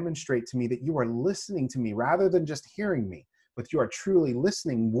can demonstrate to me that you are listening to me rather than just hearing me, but you are truly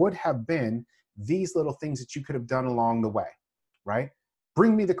listening would have been these little things that you could have done along the way, right?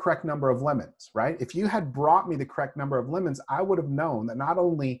 Bring me the correct number of lemons, right? If you had brought me the correct number of lemons, I would have known that not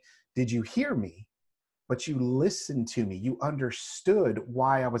only did you hear me, but you listened to me. You understood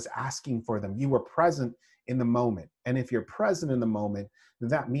why I was asking for them. You were present in the moment. And if you're present in the moment, then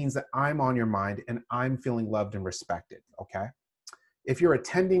that means that I'm on your mind and I'm feeling loved and respected, okay? If you're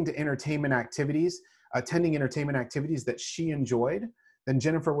attending entertainment activities that she enjoyed, then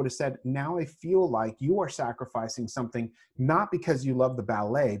Jennifer would have said, now I feel like you are sacrificing something, not because you love the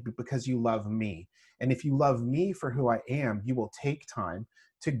ballet, but because you love me. And if you love me for who I am, you will take time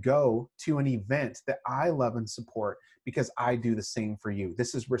to go to an event that I love and support because I do the same for you.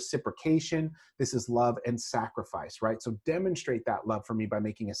 This is reciprocation. This is love and sacrifice, right? So demonstrate that love for me by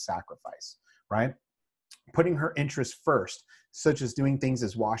making a sacrifice, right? Putting her interests first, such as doing things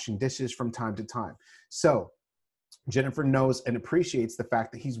as washing dishes from time to time. So Jennifer knows and appreciates the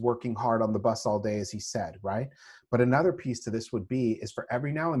fact that he's working hard on the bus all day, as he said, right? But another piece to this would be is for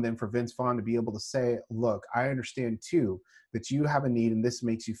every now and then for Vince Vaughn to be able to say, look, I understand too that you have a need and this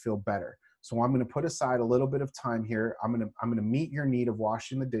makes you feel better. So I'm going to put aside a little bit of time here. I'm going to meet your need of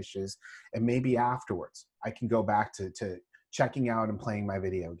washing the dishes, and maybe afterwards I can go back to checking out and playing my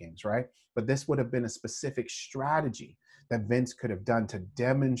video games, right? But this would have been a specific strategy that Vince could have done to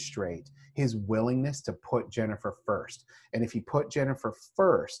demonstrate his willingness to put Jennifer first. And if he put Jennifer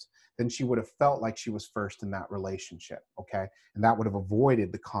first, then she would have felt like she was first in that relationship, okay? And that would have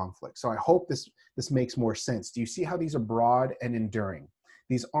avoided the conflict. So I hope this makes more sense. Do you see how these are broad and enduring?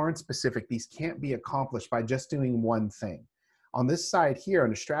 These aren't specific. These can't be accomplished by just doing one thing. On this side here,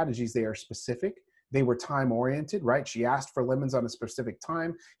 on the strategies, they are specific. They were time-oriented, right? She asked for lemons on a specific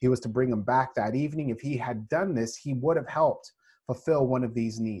time. He was to bring them back that evening. If he had done this, he would have helped fulfill one of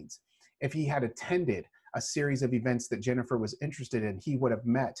these needs. If he had attended a series of events that Jennifer was interested in, he would have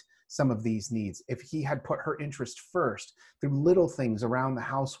met some of these needs. If he had put her interest first through little things around the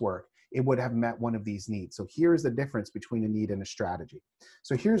housework, it would have met one of these needs. So here's the difference between a need and a strategy.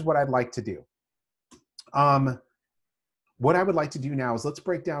 So here's what I'd like to do. What I would like to do now is let's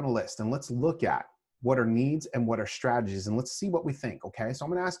break down a list and let's look at what are needs and what are strategies, and let's see what we think, okay? So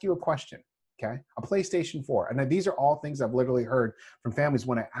I'm gonna ask you a question, okay? A PlayStation 4, and these are all things I've literally heard from families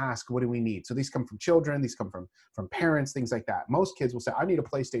when I ask, what do we need? So these come from children, these come from parents, things like that. Most kids will say, I need a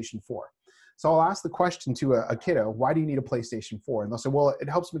PlayStation 4. So I'll ask the question to a kiddo, why do you need a PlayStation 4? And they'll say, well, it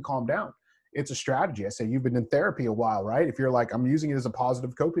helps me calm down. It's a strategy. I say, you've been in therapy a while, right? If you're like, I'm using it as a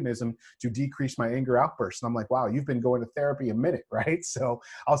positive copingism to decrease my anger outbursts. And I'm like, wow, you've been going to therapy a minute, right? So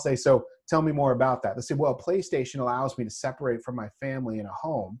I'll say, so tell me more about that. They say, well, PlayStation allows me to separate from my family in a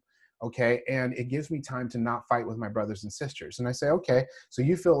home, okay? And it gives me time to not fight with my brothers and sisters. And I say, okay, so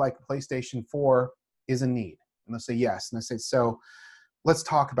you feel like PlayStation 4 is a need? And they'll say, yes. And I say, so let's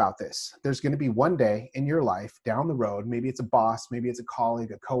talk about this. There's going to be one day in your life down the road, maybe it's a boss, maybe it's a colleague,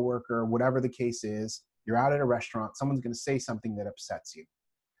 a coworker, whatever the case is, you're out at a restaurant, someone's going to say something that upsets you.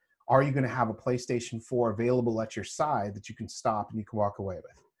 Are you going to have a PlayStation 4 available at your side that you can stop and you can walk away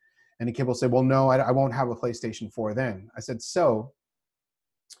with? And the kid will say, well, no, I won't have a PlayStation 4 then. I said, so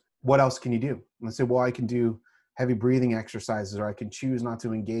what else can you do? And I said, well, I can do heavy breathing exercises, or I can choose not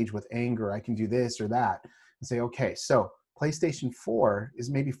to engage with anger. I can do this or that. And say, okay, so PlayStation 4 is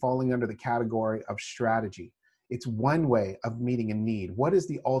maybe falling under the category of strategy. It's one way of meeting a need. What is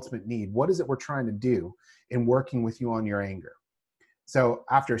the ultimate need? What is it we're trying to do in working with you on your anger? So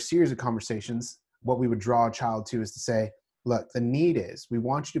after a series of conversations, what we would draw a child to is to say, Look, the need is we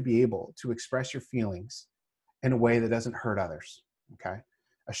want you to be able to express your feelings in a way that doesn't hurt others, okay?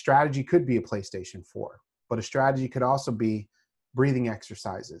 A strategy could be a PlayStation 4, but a strategy could also be breathing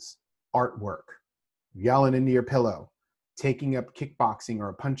exercises, artwork, yelling into your pillow, taking up kickboxing or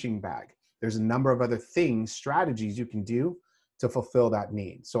a punching bag. There's a number of other things, strategies you can do to fulfill that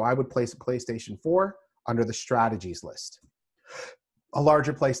need. So I would place a PlayStation 4 under the strategies list. A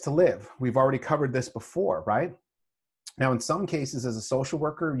larger place to live. We've already covered this before, right? Now, in some cases, as a social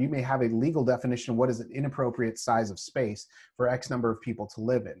worker, you may have a legal definition of what is an inappropriate size of space for X number of people to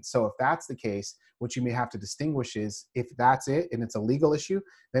live in. So if that's the case, what you may have to distinguish is if that's it and it's a legal issue,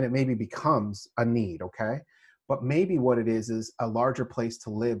 then it maybe becomes a need, okay? But maybe what it is a larger place to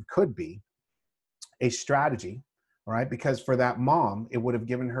live could be a strategy, all right? Because for that mom, it would have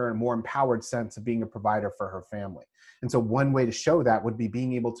given her a more empowered sense of being a provider for her family. And so one way to show that would be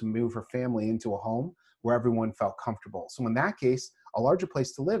being able to move her family into a home where everyone felt comfortable. So in that case, a larger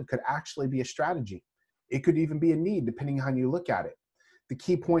place to live could actually be a strategy. It could even be a need, depending on how you look at it. The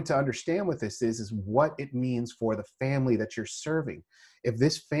key point to understand with this is what it means for the family that you're serving. If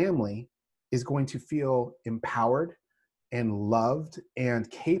this family is going to feel empowered and loved and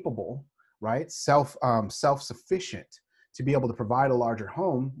capable, right, self-sufficient to be able to provide a larger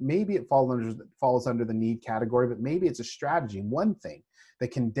home, maybe it falls under the need category, but maybe it's a strategy, one thing that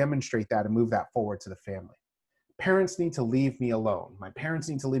can demonstrate that and move that forward to the family. Parents need to leave me alone. My parents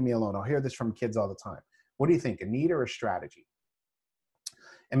need to leave me alone. I'll hear this from kids all the time. What do you think, a need or a strategy?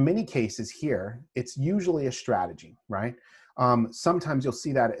 In many cases here, it's usually a strategy, right? Sometimes you'll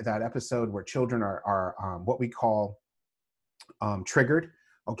see that episode where children are what we call triggered,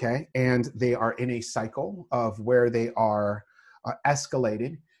 okay? And they are in a cycle of where they are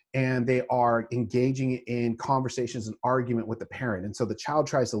escalated and they are engaging in conversations and argument with the parent. And so the child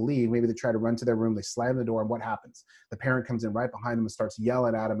tries to leave, maybe they try to run to their room, they slam the door, and what happens? The parent comes in right behind them and starts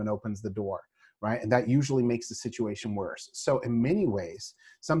yelling at them and opens the door, right? And that usually makes the situation worse. So in many ways,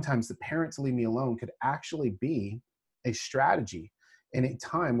 sometimes the parents leave me alone could actually be a strategy in a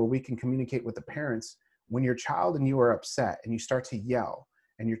time where we can communicate with the parents. When your child and you are upset and you start to yell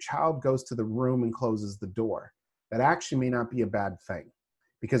and your child goes to the room and closes the door, that actually may not be a bad thing.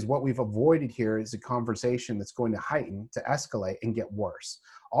 Because what we've avoided here is a conversation that's going to heighten, to escalate and get worse.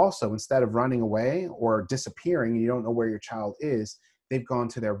 Also, instead of running away or disappearing, you don't know where your child is, they've gone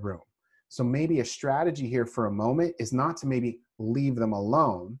to their room. So maybe a strategy here for a moment is not to maybe leave them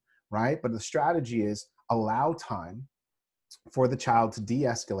alone, right? But the strategy is allow time for the child to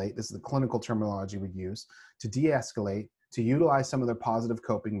de-escalate. This is the clinical terminology we use, to de-escalate, to utilize some of their positive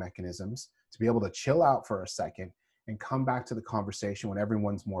coping mechanisms, to be able to chill out for a second and come back to the conversation when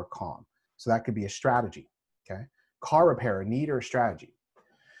everyone's more calm. So that could be a strategy, okay? Car repair, a need or a strategy.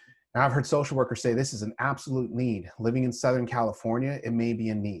 Now I've heard social workers say this is an absolute need. Living in Southern California, it may be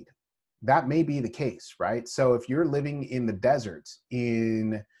a need. That may be the case, right? So if you're living in the desert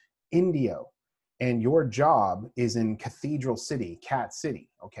in Indio and your job is in Cathedral City, Cat City,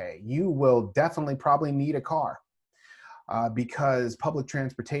 okay, you will definitely probably need a car. Because public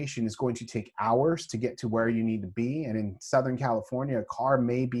transportation is going to take hours to get to where you need to be. And in Southern California, a car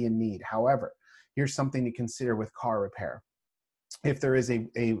may be in need. However, here's something to consider with car repair. If there is a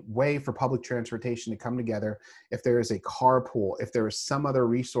way for public transportation to come together, if there is a carpool, if there is some other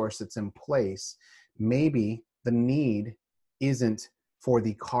resource that's in place, maybe the need isn't for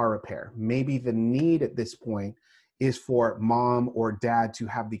the car repair. Maybe the need at this point is for mom or dad to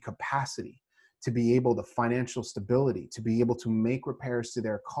have the capacity to be able to financial stability, to be able to make repairs to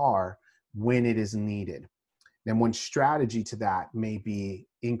their car when it is needed. Then one strategy to that may be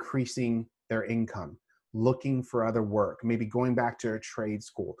increasing their income, looking for other work, maybe going back to a trade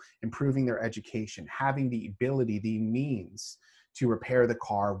school, improving their education, having the ability, the means to repair the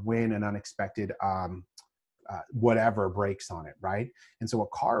car when an unexpected whatever breaks on it, right? And so a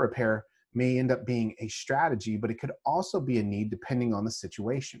car repair may end up being a strategy, but it could also be a need depending on the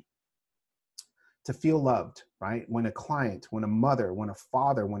situation. To feel loved, right? When a client, when a mother, when a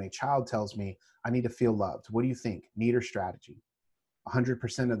father, when a child tells me, I need to feel loved, what do you think? Need or strategy?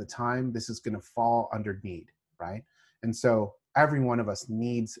 100% of the time, this is going to fall under need, right? And so every one of us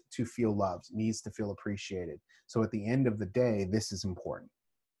needs to feel loved, needs to feel appreciated. So at the end of the day, this is important.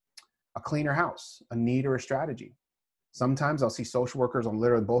 A cleaner house, a need or a strategy. Sometimes I'll see social workers on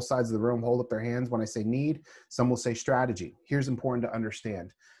literally both sides of the room hold up their hands when I say need. Some will say strategy. Here's important to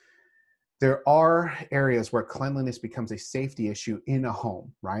understand. There are areas where cleanliness becomes a safety issue in a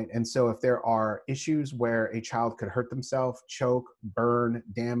home, right? And so if there are issues where a child could hurt themselves, choke, burn,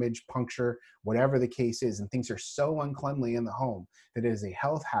 damage, puncture, whatever the case is, and things are so uncleanly in the home that it is a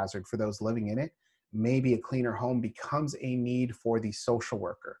health hazard for those living in it, maybe a cleaner home becomes a need for the social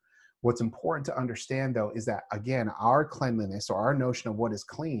worker. What's important to understand, though, is that, again, our cleanliness or our notion of what is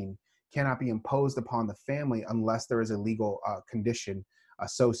clean cannot be imposed upon the family unless there is a legal condition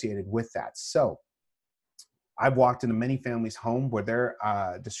associated with that. So I've walked into many families' home where their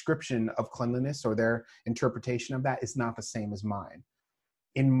description of cleanliness or their interpretation of that is not the same as mine.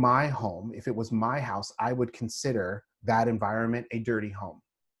 In my home, if it was my house, I would consider that environment a dirty home.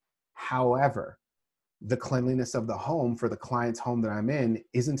 However, the cleanliness of the home for the client's home that I'm in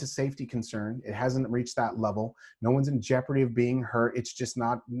isn't a safety concern. It hasn't reached that level. No one's in jeopardy of being hurt. It's just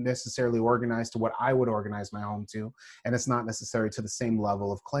not necessarily organized to what I would organize my home to, and it's not necessary to the same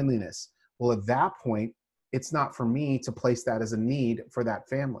level of cleanliness. Well, at that point, it's not for me to place that as a need for that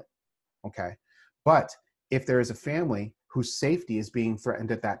family, okay? But if there is a family whose safety is being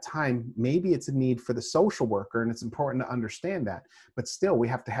threatened at that time, maybe it's a need for the social worker, and it's important to understand that. But still, we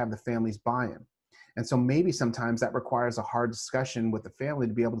have to have the family's buy-in. And so maybe sometimes that requires a hard discussion with the family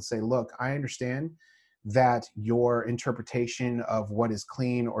to be able to say, look, I understand that your interpretation of what is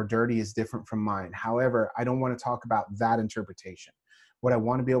clean or dirty is different from mine. However, I don't want to talk about that interpretation. What I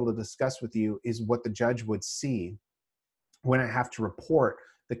want to be able to discuss with you is what the judge would see when I have to report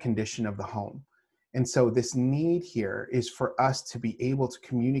the condition of the home. And so this need here is for us to be able to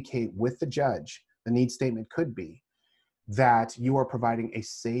communicate with the judge. The need statement could be that you are providing a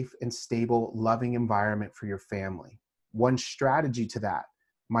safe and stable, loving environment for your family. One strategy to that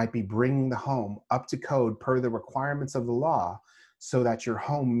might be bringing the home up to code per the requirements of the law so that your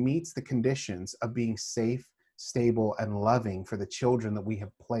home meets the conditions of being safe, stable, and loving for the children that we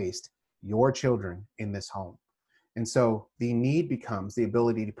have placed, your children, in this home. And so the need becomes the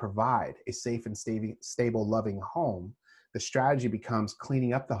ability to provide a safe and stable, loving home. The strategy becomes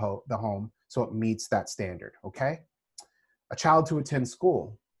cleaning up the home so it meets that standard, okay? A child to attend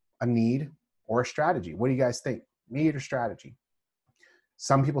school, a need or a strategy. What do you guys think? Need or strategy?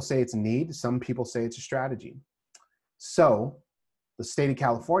 Some people say it's a need. Some people say it's a strategy. So the state of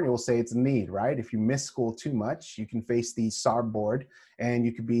California will say it's a need, right? If you miss school too much, you can face the SARB board and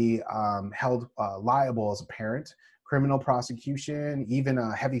you could be held liable as a parent, criminal prosecution, even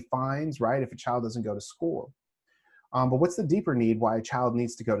heavy fines, right? If a child doesn't go to school. But what's the deeper need why a child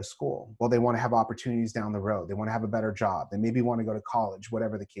needs to go to school? Well, they want to have opportunities down the road. They want to have a better job. They maybe want to go to college,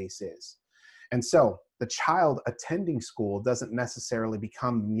 whatever the case is. And so the child attending school doesn't necessarily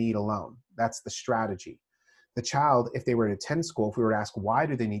become need alone. That's the strategy. The child, if they were to attend school, if we were to ask why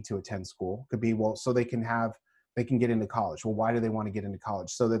do they need to attend school, could be, well, so they can get into college. Well, why do they want to get into college?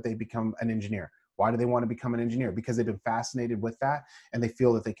 So that they become an engineer. Why do they want to become an engineer? Because they've been fascinated with that and they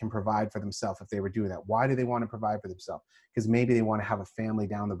feel that they can provide for themselves if they were doing that. Why do they want to provide for themselves? Because maybe they want to have a family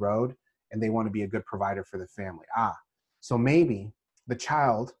down the road and they want to be a good provider for the family. So maybe the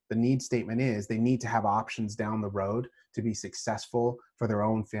child, the need statement is they need to have options down the road to be successful for their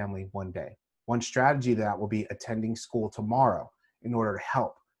own family one day. One strategy to that will be attending school tomorrow in order to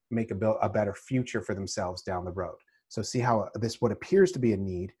help make a better future for themselves down the road. So see how this, what appears to be a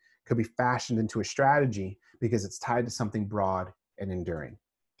need, could be fashioned into a strategy because it's tied to something broad and enduring,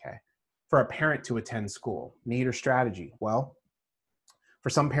 okay? For a parent to attend school, need or strategy? Well,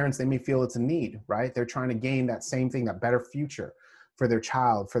 for some parents, they may feel it's a need, right? They're trying to gain that same thing, that better future for their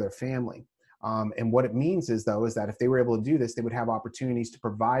child, for their family. And what it means is, though, is that if they were able to do this, they would have opportunities to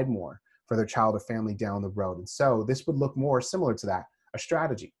provide more for their child or family down the road. And so this would look more similar to that, a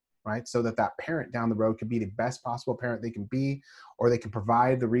strategy, right? So that that parent down the road could be the best possible parent they can be, or they can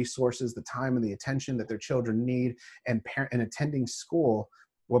provide the resources, the time and the attention that their children need. And attending school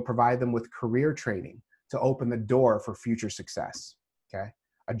will provide them with career training to open the door for future success, okay?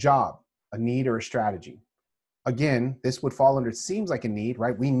 A job, a need or a strategy. Again, this would fall under, it seems like a need,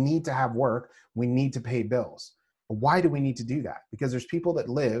 right? We need to have work. We need to pay bills. But why do we need to do that? Because there's people that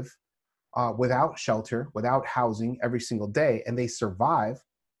live without shelter, without housing every single day, and they survive.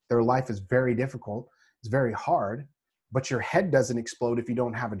 Their life is very difficult. It's very hard, but your head doesn't explode if you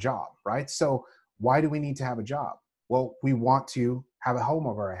don't have a job, right? So why do we need to have a job? Well, we want to have a home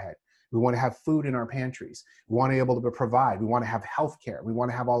over our head. We want to have food in our pantries. We want to be able to provide. We want to have health care. We want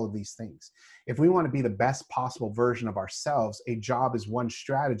to have all of these things. If we want to be the best possible version of ourselves, a job is one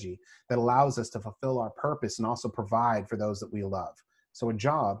strategy that allows us to fulfill our purpose and also provide for those that we love. So a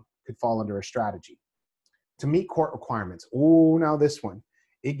job could fall under a strategy. To meet court requirements. Oh, now this one.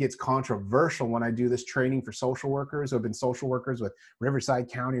 It gets controversial when I do this training for social workers who have been social workers with Riverside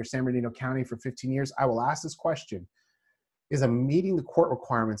County or San Bernardino County for 15 years. I will ask this question. Is a meeting the court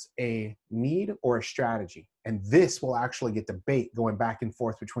requirements a need or a strategy? And this will actually get debate going back and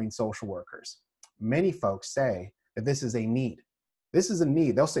forth between social workers. Many folks say that this is a need. This is a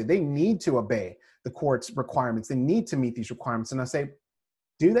need. They'll say they need to obey the court's requirements. They need to meet these requirements. And I say,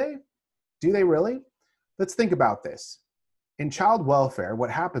 do they? Do they really? Let's think about this. In child welfare,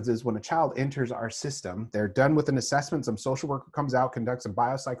 what happens is when a child enters our system, they're done with an assessment. Some social worker comes out, conducts a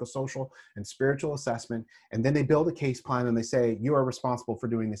biopsychosocial and spiritual assessment, and then they build a case plan and they say, you are responsible for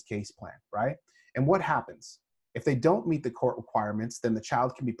doing this case plan, right? And what happens? If they don't meet the court requirements, then the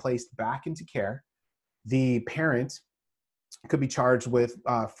child can be placed back into care. The parent could be charged with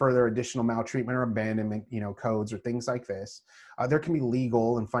further additional maltreatment or abandonment, codes or things like this. There can be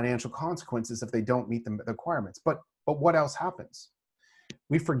legal and financial consequences if they don't meet the requirements. But what else happens?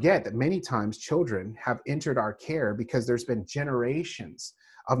 We forget that many times children have entered our care because there's been generations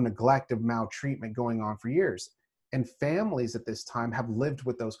of neglect, of maltreatment going on for years. And families at this time have lived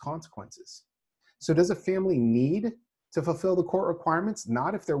with those consequences. So does a family need to fulfill the court requirements?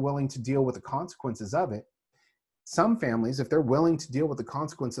 Not if they're willing to deal with the consequences of it. Some families, if they're willing to deal with the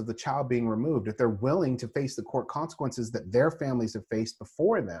consequence of the child being removed, if they're willing to face the court consequences that their families have faced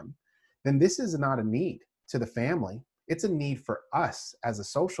before them, then this is not a need to the family. It's a need for us as a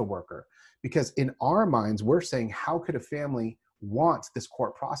social worker, because in our minds, we're saying, how could a family want this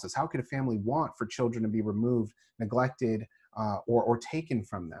court process? How could a family want for children to be removed, neglected, or taken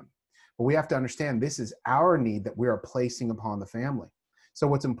from them? But we have to understand this is our need that we are placing upon the family. So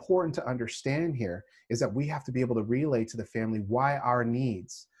what's important to understand here is that we have to be able to relay to the family why our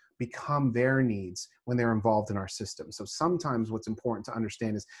needs become their needs when they're involved in our system. So sometimes what's important to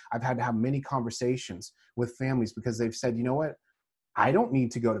understand is I've had to have many conversations with families because they've said, you know what, I don't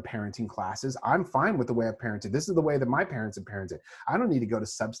need to go to parenting classes. I'm fine with the way I've parented. This is the way that my parents have parented. I don't need to go to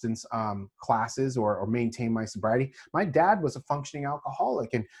substance classes or maintain my sobriety. My dad was a functioning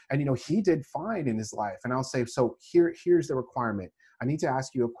alcoholic and he did fine in his life. And I'll say, so here's the requirement. I need to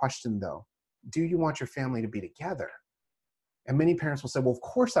ask you a question though. Do you want your family to be together? And many parents will say, well, of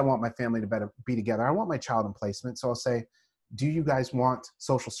course I want my family to be together. I want my child in placement. So I'll say, do you guys want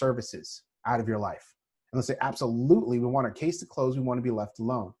social services out of your life? And they'll say, absolutely. We want our case to close. We want to be left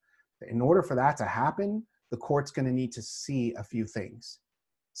alone. In order for that to happen, the court's going to need to see a few things.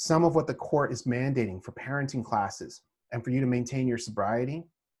 Some of what the court is mandating for parenting classes and for you to maintain your sobriety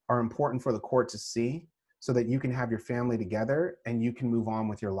are important for the court to see so that you can have your family together and you can move on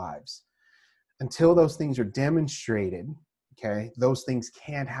with your lives. Until those things are demonstrated, okay, those things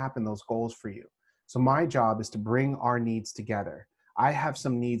can't happen, those goals for you. So my job is to bring our needs together. I have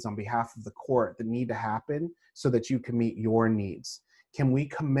some needs on behalf of the court that need to happen so that you can meet your needs. Can we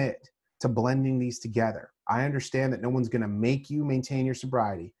commit to blending these together? I understand that no one's going to make you maintain your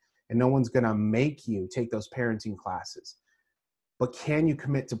sobriety and no one's going to make you take those parenting classes. But can you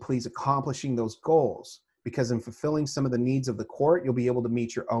commit to please accomplishing those goals? Because in fulfilling some of the needs of the court, you'll be able to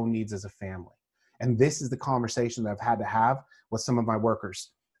meet your own needs as a family. And this is the conversation that I've had to have with some of my workers.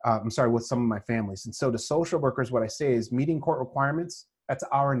 With some of my families. And so to social workers, what I say is meeting court requirements, that's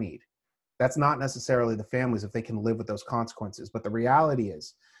our need. That's not necessarily the families if they can live with those consequences. But the reality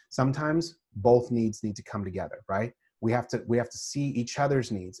is sometimes both needs need to come together, right? We have to see each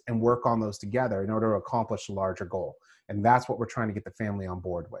other's needs and work on those together in order to accomplish a larger goal. And that's what we're trying to get the family on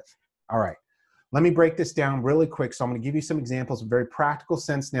board with. All right. Let me break this down really quick. So I'm going to give you some examples of very practical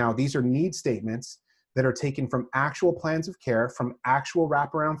sense now. These are need statements that are taken from actual plans of care, from actual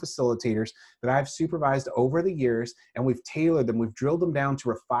wraparound facilitators that I've supervised over the years, and we've tailored them, we've drilled them down to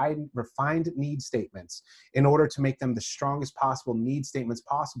refined need statements in order to make them the strongest possible need statements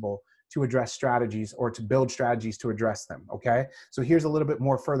possible to address strategies or to build strategies to address them, okay? So here's a little bit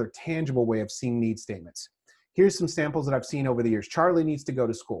more further tangible way of seeing need statements. Here's some samples that I've seen over the years. Charlie needs to go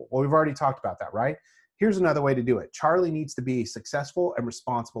to school. Well, we've already talked about that, right? Here's another way to do it. Charlie needs to be a successful and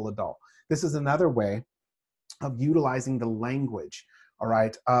responsible adult. This is another way of utilizing the language, all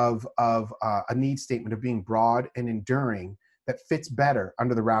right, of a need statement of being broad and enduring that fits better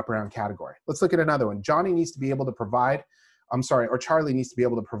under the wraparound category. Let's look at another one. Johnny needs to be able to provide, Charlie needs to be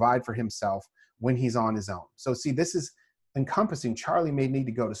able to provide for himself when he's on his own. So see, this is encompassing Charlie may need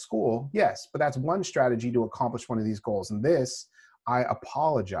to go to school, yes, but that's one strategy to accomplish one of these goals. And this, I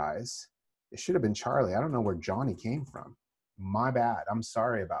apologize, it should have been Charlie. I don't know where Johnny came from. My bad. I'm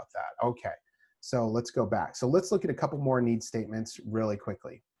sorry about that. Okay. So let's go back. So let's look at a couple more need statements really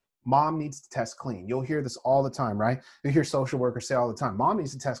quickly. Mom needs to test clean. You'll hear this all the time, right? You hear social workers say all the time, mom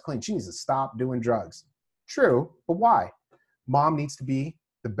needs to test clean. She needs to stop doing drugs. True, but why? Mom needs to be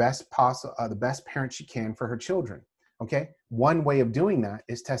the best parent she can for her children, okay? One way of doing that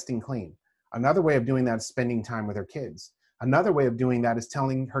is testing clean. Another way of doing that is spending time with her kids. Another way of doing that is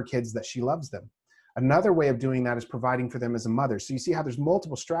telling her kids that she loves them. Another way of doing that is providing for them as a mother. So you see how there's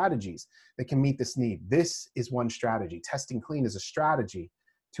multiple strategies that can meet this need. This is one strategy. Testing clean is a strategy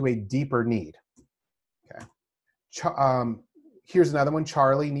to a deeper need. Okay. Here's another one.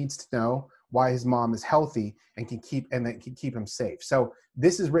 Charlie needs to know why his mom is healthy and that can keep him safe. So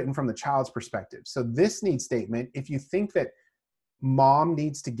this is written from the child's perspective. So this need statement, if you think that mom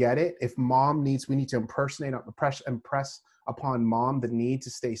needs to get it, if mom needs, we need to impress upon mom the need to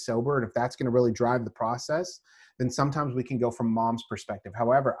stay sober, and if that's going to really drive the process, then sometimes we can go from mom's perspective.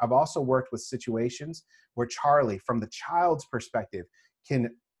 However, I've also worked with situations where Charlie, from the child's perspective, can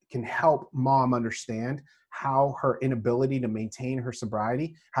help mom understand how her inability to maintain her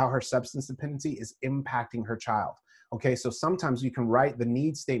sobriety, how her substance dependency is impacting her child. Okay, so sometimes you can write the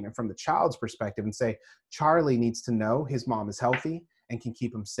need statement from the child's perspective and say, Charlie needs to know his mom is healthy and can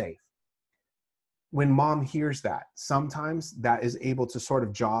keep him safe. When mom hears that, sometimes that is able to sort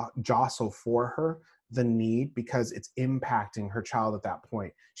of jostle for her the need because it's impacting her child at that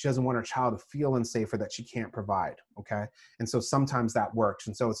point. She doesn't want her child to feel unsafe or that she can't provide, okay? And so sometimes that works.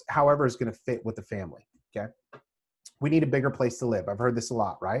 And so it's however is gonna fit with the family, okay? We need a bigger place to live. I've heard this a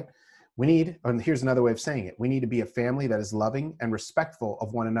lot, right? And here's another way of saying it. We need to be a family that is loving and respectful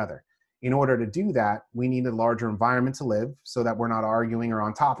of one another. In order to do that, we need a larger environment to live so that we're not arguing or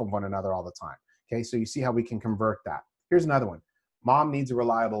on top of one another all the time. Okay, so you see how we can convert that. Here's another one. Mom needs a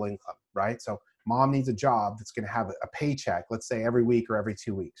reliable income, right? So mom needs a job that's gonna have a paycheck, let's say every week or every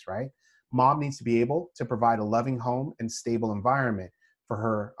 2 weeks, right? Mom needs to be able to provide a loving home and stable environment for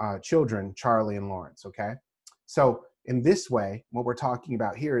her children, Charlie and Lawrence, okay? So in this way, what we're talking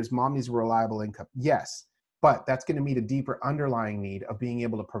about here is mom needs a reliable income. Yes, but that's gonna meet a deeper underlying need of being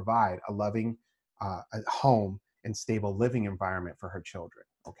able to provide a loving a home and stable living environment for her children,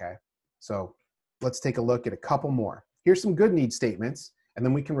 okay? So let's take a look at a couple more. Here's some good need statements, and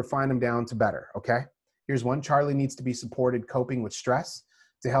then we can refine them down to better, okay? Here's one. Charlie needs to be supported coping with stress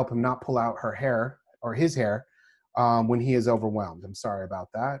to help him not pull out her hair or his hair when he is overwhelmed. I'm sorry about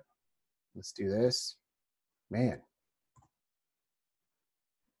that. Let's do this. Man.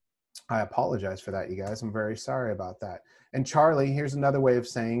 I apologize for that, you guys. I'm very sorry about that. And Charlie, here's another way of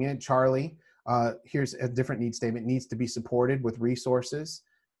saying it. Charlie, here's a different need statement, needs to be supported with resources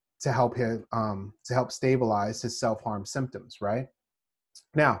to help him, to help stabilize his self-harm symptoms, right?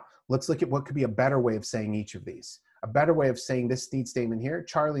 Now, let's look at what could be a better way of saying each of these. A better way of saying this need statement here,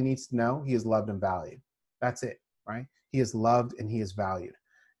 Charlie needs to know he is loved and valued. That's it, right? He is loved and he is valued.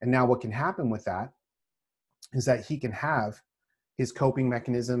 And now what can happen with that is that he can have his coping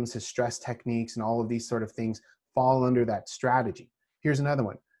mechanisms, his stress techniques, and all of these sort of things fall under that strategy. Here's another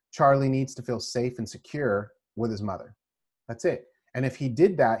one. Charlie needs to feel safe and secure with his mother. That's it. And if he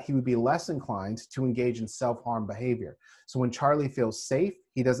did that, he would be less inclined to engage in self-harm behavior. So when Charlie feels safe,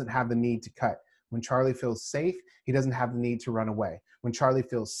 he doesn't have the need to cut. When Charlie feels safe, he doesn't have the need to run away. When Charlie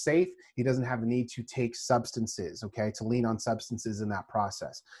feels safe, he doesn't have the need to take substances, okay, to lean on substances in that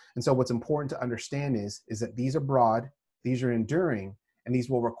process. And so what's important to understand is that these are broad, these are enduring, and these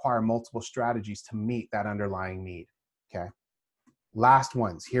will require multiple strategies to meet that underlying need, okay? Last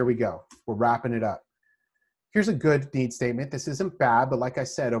ones, here we go. We're wrapping it up. Here's a good need statement. This isn't bad, but like I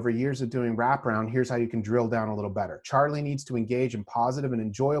said, over years of doing wraparound, here's how you can drill down a little better. Charlie needs to engage in positive and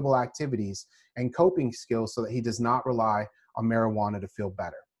enjoyable activities and coping skills so that he does not rely on marijuana to feel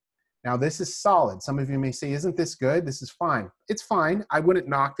better. Now, this is solid. Some of you may say, isn't this good? This is fine. It's fine. I wouldn't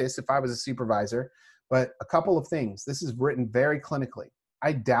knock this if I was a supervisor, but a couple of things. This is written very clinically.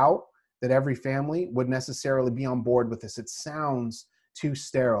 I doubt that every family would necessarily be on board with this. It sounds too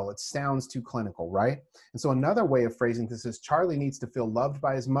sterile. It sounds too clinical, right? And so another way of phrasing this is Charlie needs to feel loved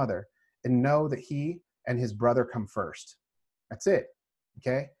by his mother and know that he and his brother come first. That's it,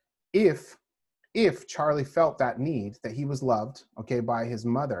 okay? If Charlie felt that need, that he was loved, okay, by his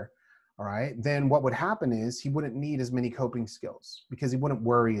mother, all right, then what would happen is he wouldn't need as many coping skills because he wouldn't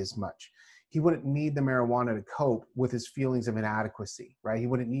worry as much. He wouldn't need the marijuana to cope with his feelings of inadequacy, right? He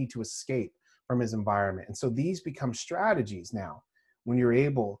wouldn't need to escape from his environment. And so these become strategies now when you're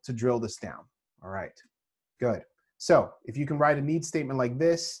able to drill this down. All right, good. So if you can write a need statement like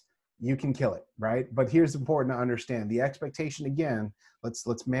this, you can kill it, right? But here's important to understand. The expectation, again,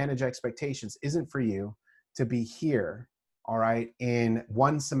 let's manage expectations, isn't for you to be here, all right, in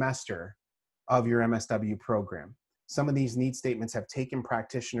one semester of your MSW program. Some of these need statements have taken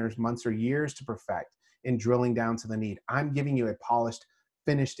practitioners months or years to perfect in drilling down to the need. I'm giving you a polished,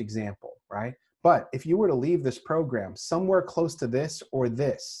 finished example, right? But if you were to leave this program somewhere close to this or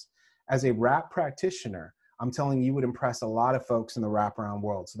this, as a wrap practitioner, I'm telling you would impress a lot of folks in the wraparound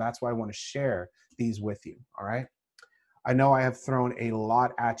world. So that's why I want to share these with you, all right? I know I have thrown a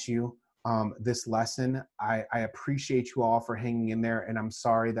lot at you this lesson. I appreciate you all for hanging in there, and I'm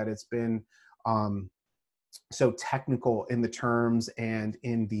sorry that it's been so technical in the terms and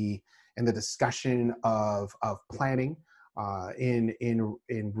in the discussion of planning in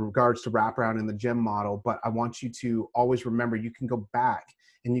regards to wraparound in the gem model. But I want you to always remember, you can go back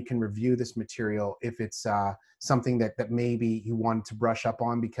and you can review this material if it's something that maybe you wanted to brush up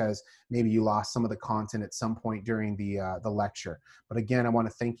on because maybe you lost some of the content at some point during the lecture. But again, I want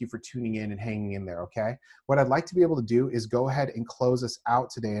to thank you for tuning in and hanging in there, okay? What I'd like to be able to do is go ahead and close us out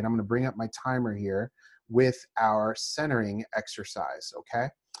today, and I'm going to bring up my timer here with our centering exercise, okay?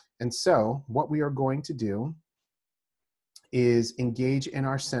 And so what we are going to do is engage in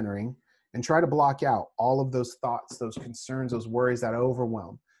our centering and try to block out all of those thoughts, those concerns, those worries, that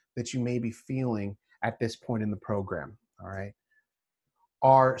overwhelm that you may be feeling at this point in the program, all right?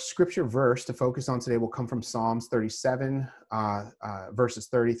 Our scripture verse to focus on today will come from Psalms 37, verses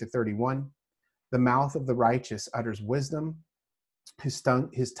 30 through 31. The mouth of the righteous utters wisdom. His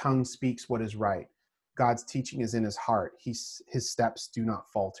tongue speaks what is right. God's teaching is in his heart. His steps do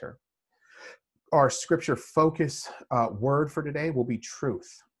not falter. Our scripture focus word for today will be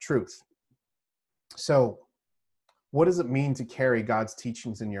truth. Truth. So what does it mean to carry God's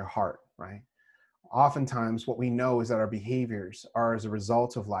teachings in your heart, right? Oftentimes what we know is that our behaviors are as a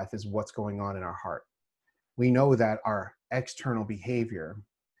result of life is what's going on in our heart. We know that our external behavior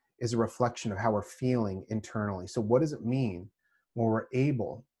is a reflection of how we're feeling internally. So what does it mean when we're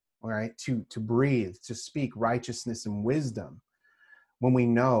able, all right, to breathe, to speak righteousness and wisdom when we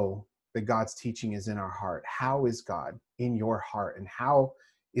know that God's teaching is in our heart? How is God in your heart, and how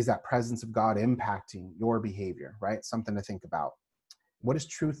is that presence of God impacting your behavior, right? Something to think about. What does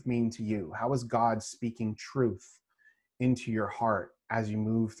truth mean to you? How is God speaking truth into your heart as you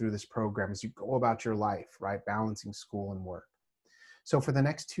move through this program, as you go about your life, right? Balancing school and work. So for the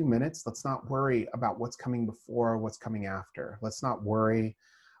next 2 minutes, let's not worry about what's coming before, what's coming after. Let's not worry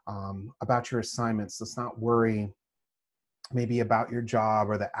about your assignments. Let's not worry maybe about your job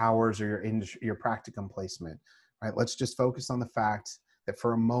or the hours or your practicum placement, right? Let's just focus on the fact that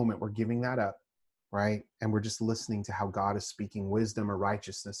for a moment we're giving that up, right? And we're just listening to how God is speaking wisdom or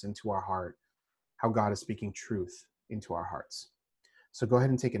righteousness into our heart, how God is speaking truth into our hearts. So go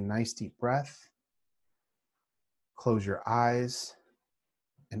ahead and take a nice deep breath, close your eyes,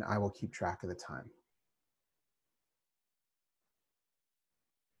 and I will keep track of the time.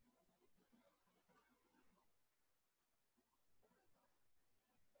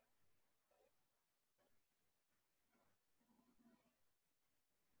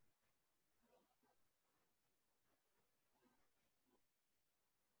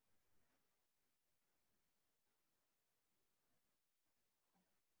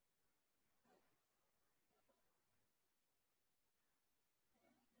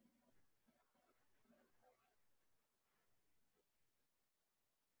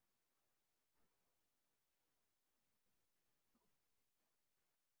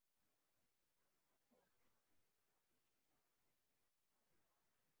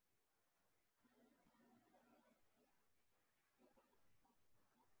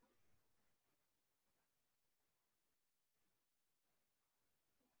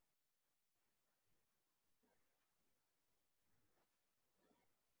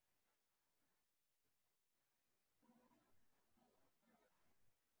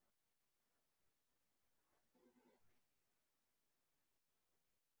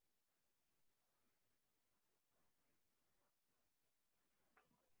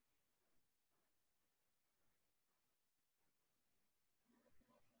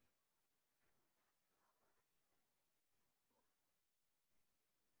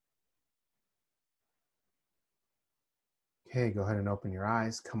 Okay, go ahead and open your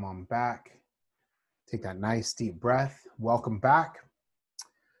eyes. Come on back. Take that nice deep breath. Welcome back.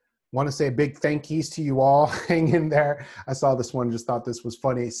 Want to say a big thank yous to you all. Hang in there. I saw this one, just thought this was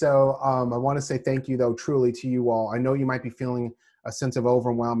funny. So I want to say thank you, though, truly to you all. I know you might be feeling a sense of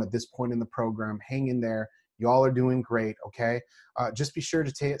overwhelm at this point in the program. Hang in there. You all are doing great, okay? Just be sure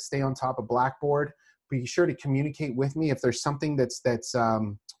to stay on top of Blackboard. Be sure to communicate with me if there's something that's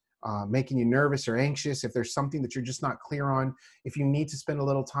making you nervous or anxious, if there's something that you're just not clear on, if you need to spend a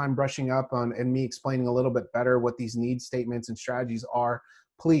little time brushing up on and me explaining a little bit better what these need statements and strategies are,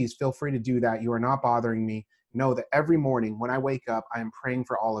 please feel free to do that. You are not bothering me. Know that every morning when I wake up, I am praying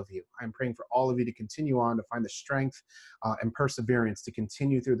for all of you. I'm praying for all of you to continue on, to find the strength and perseverance to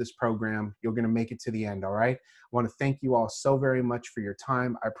continue through this program. You're going to make it to the end, all right? I want to thank you all so very much for your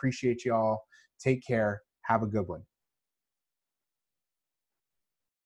time. I appreciate you all. Take care. Have a good one.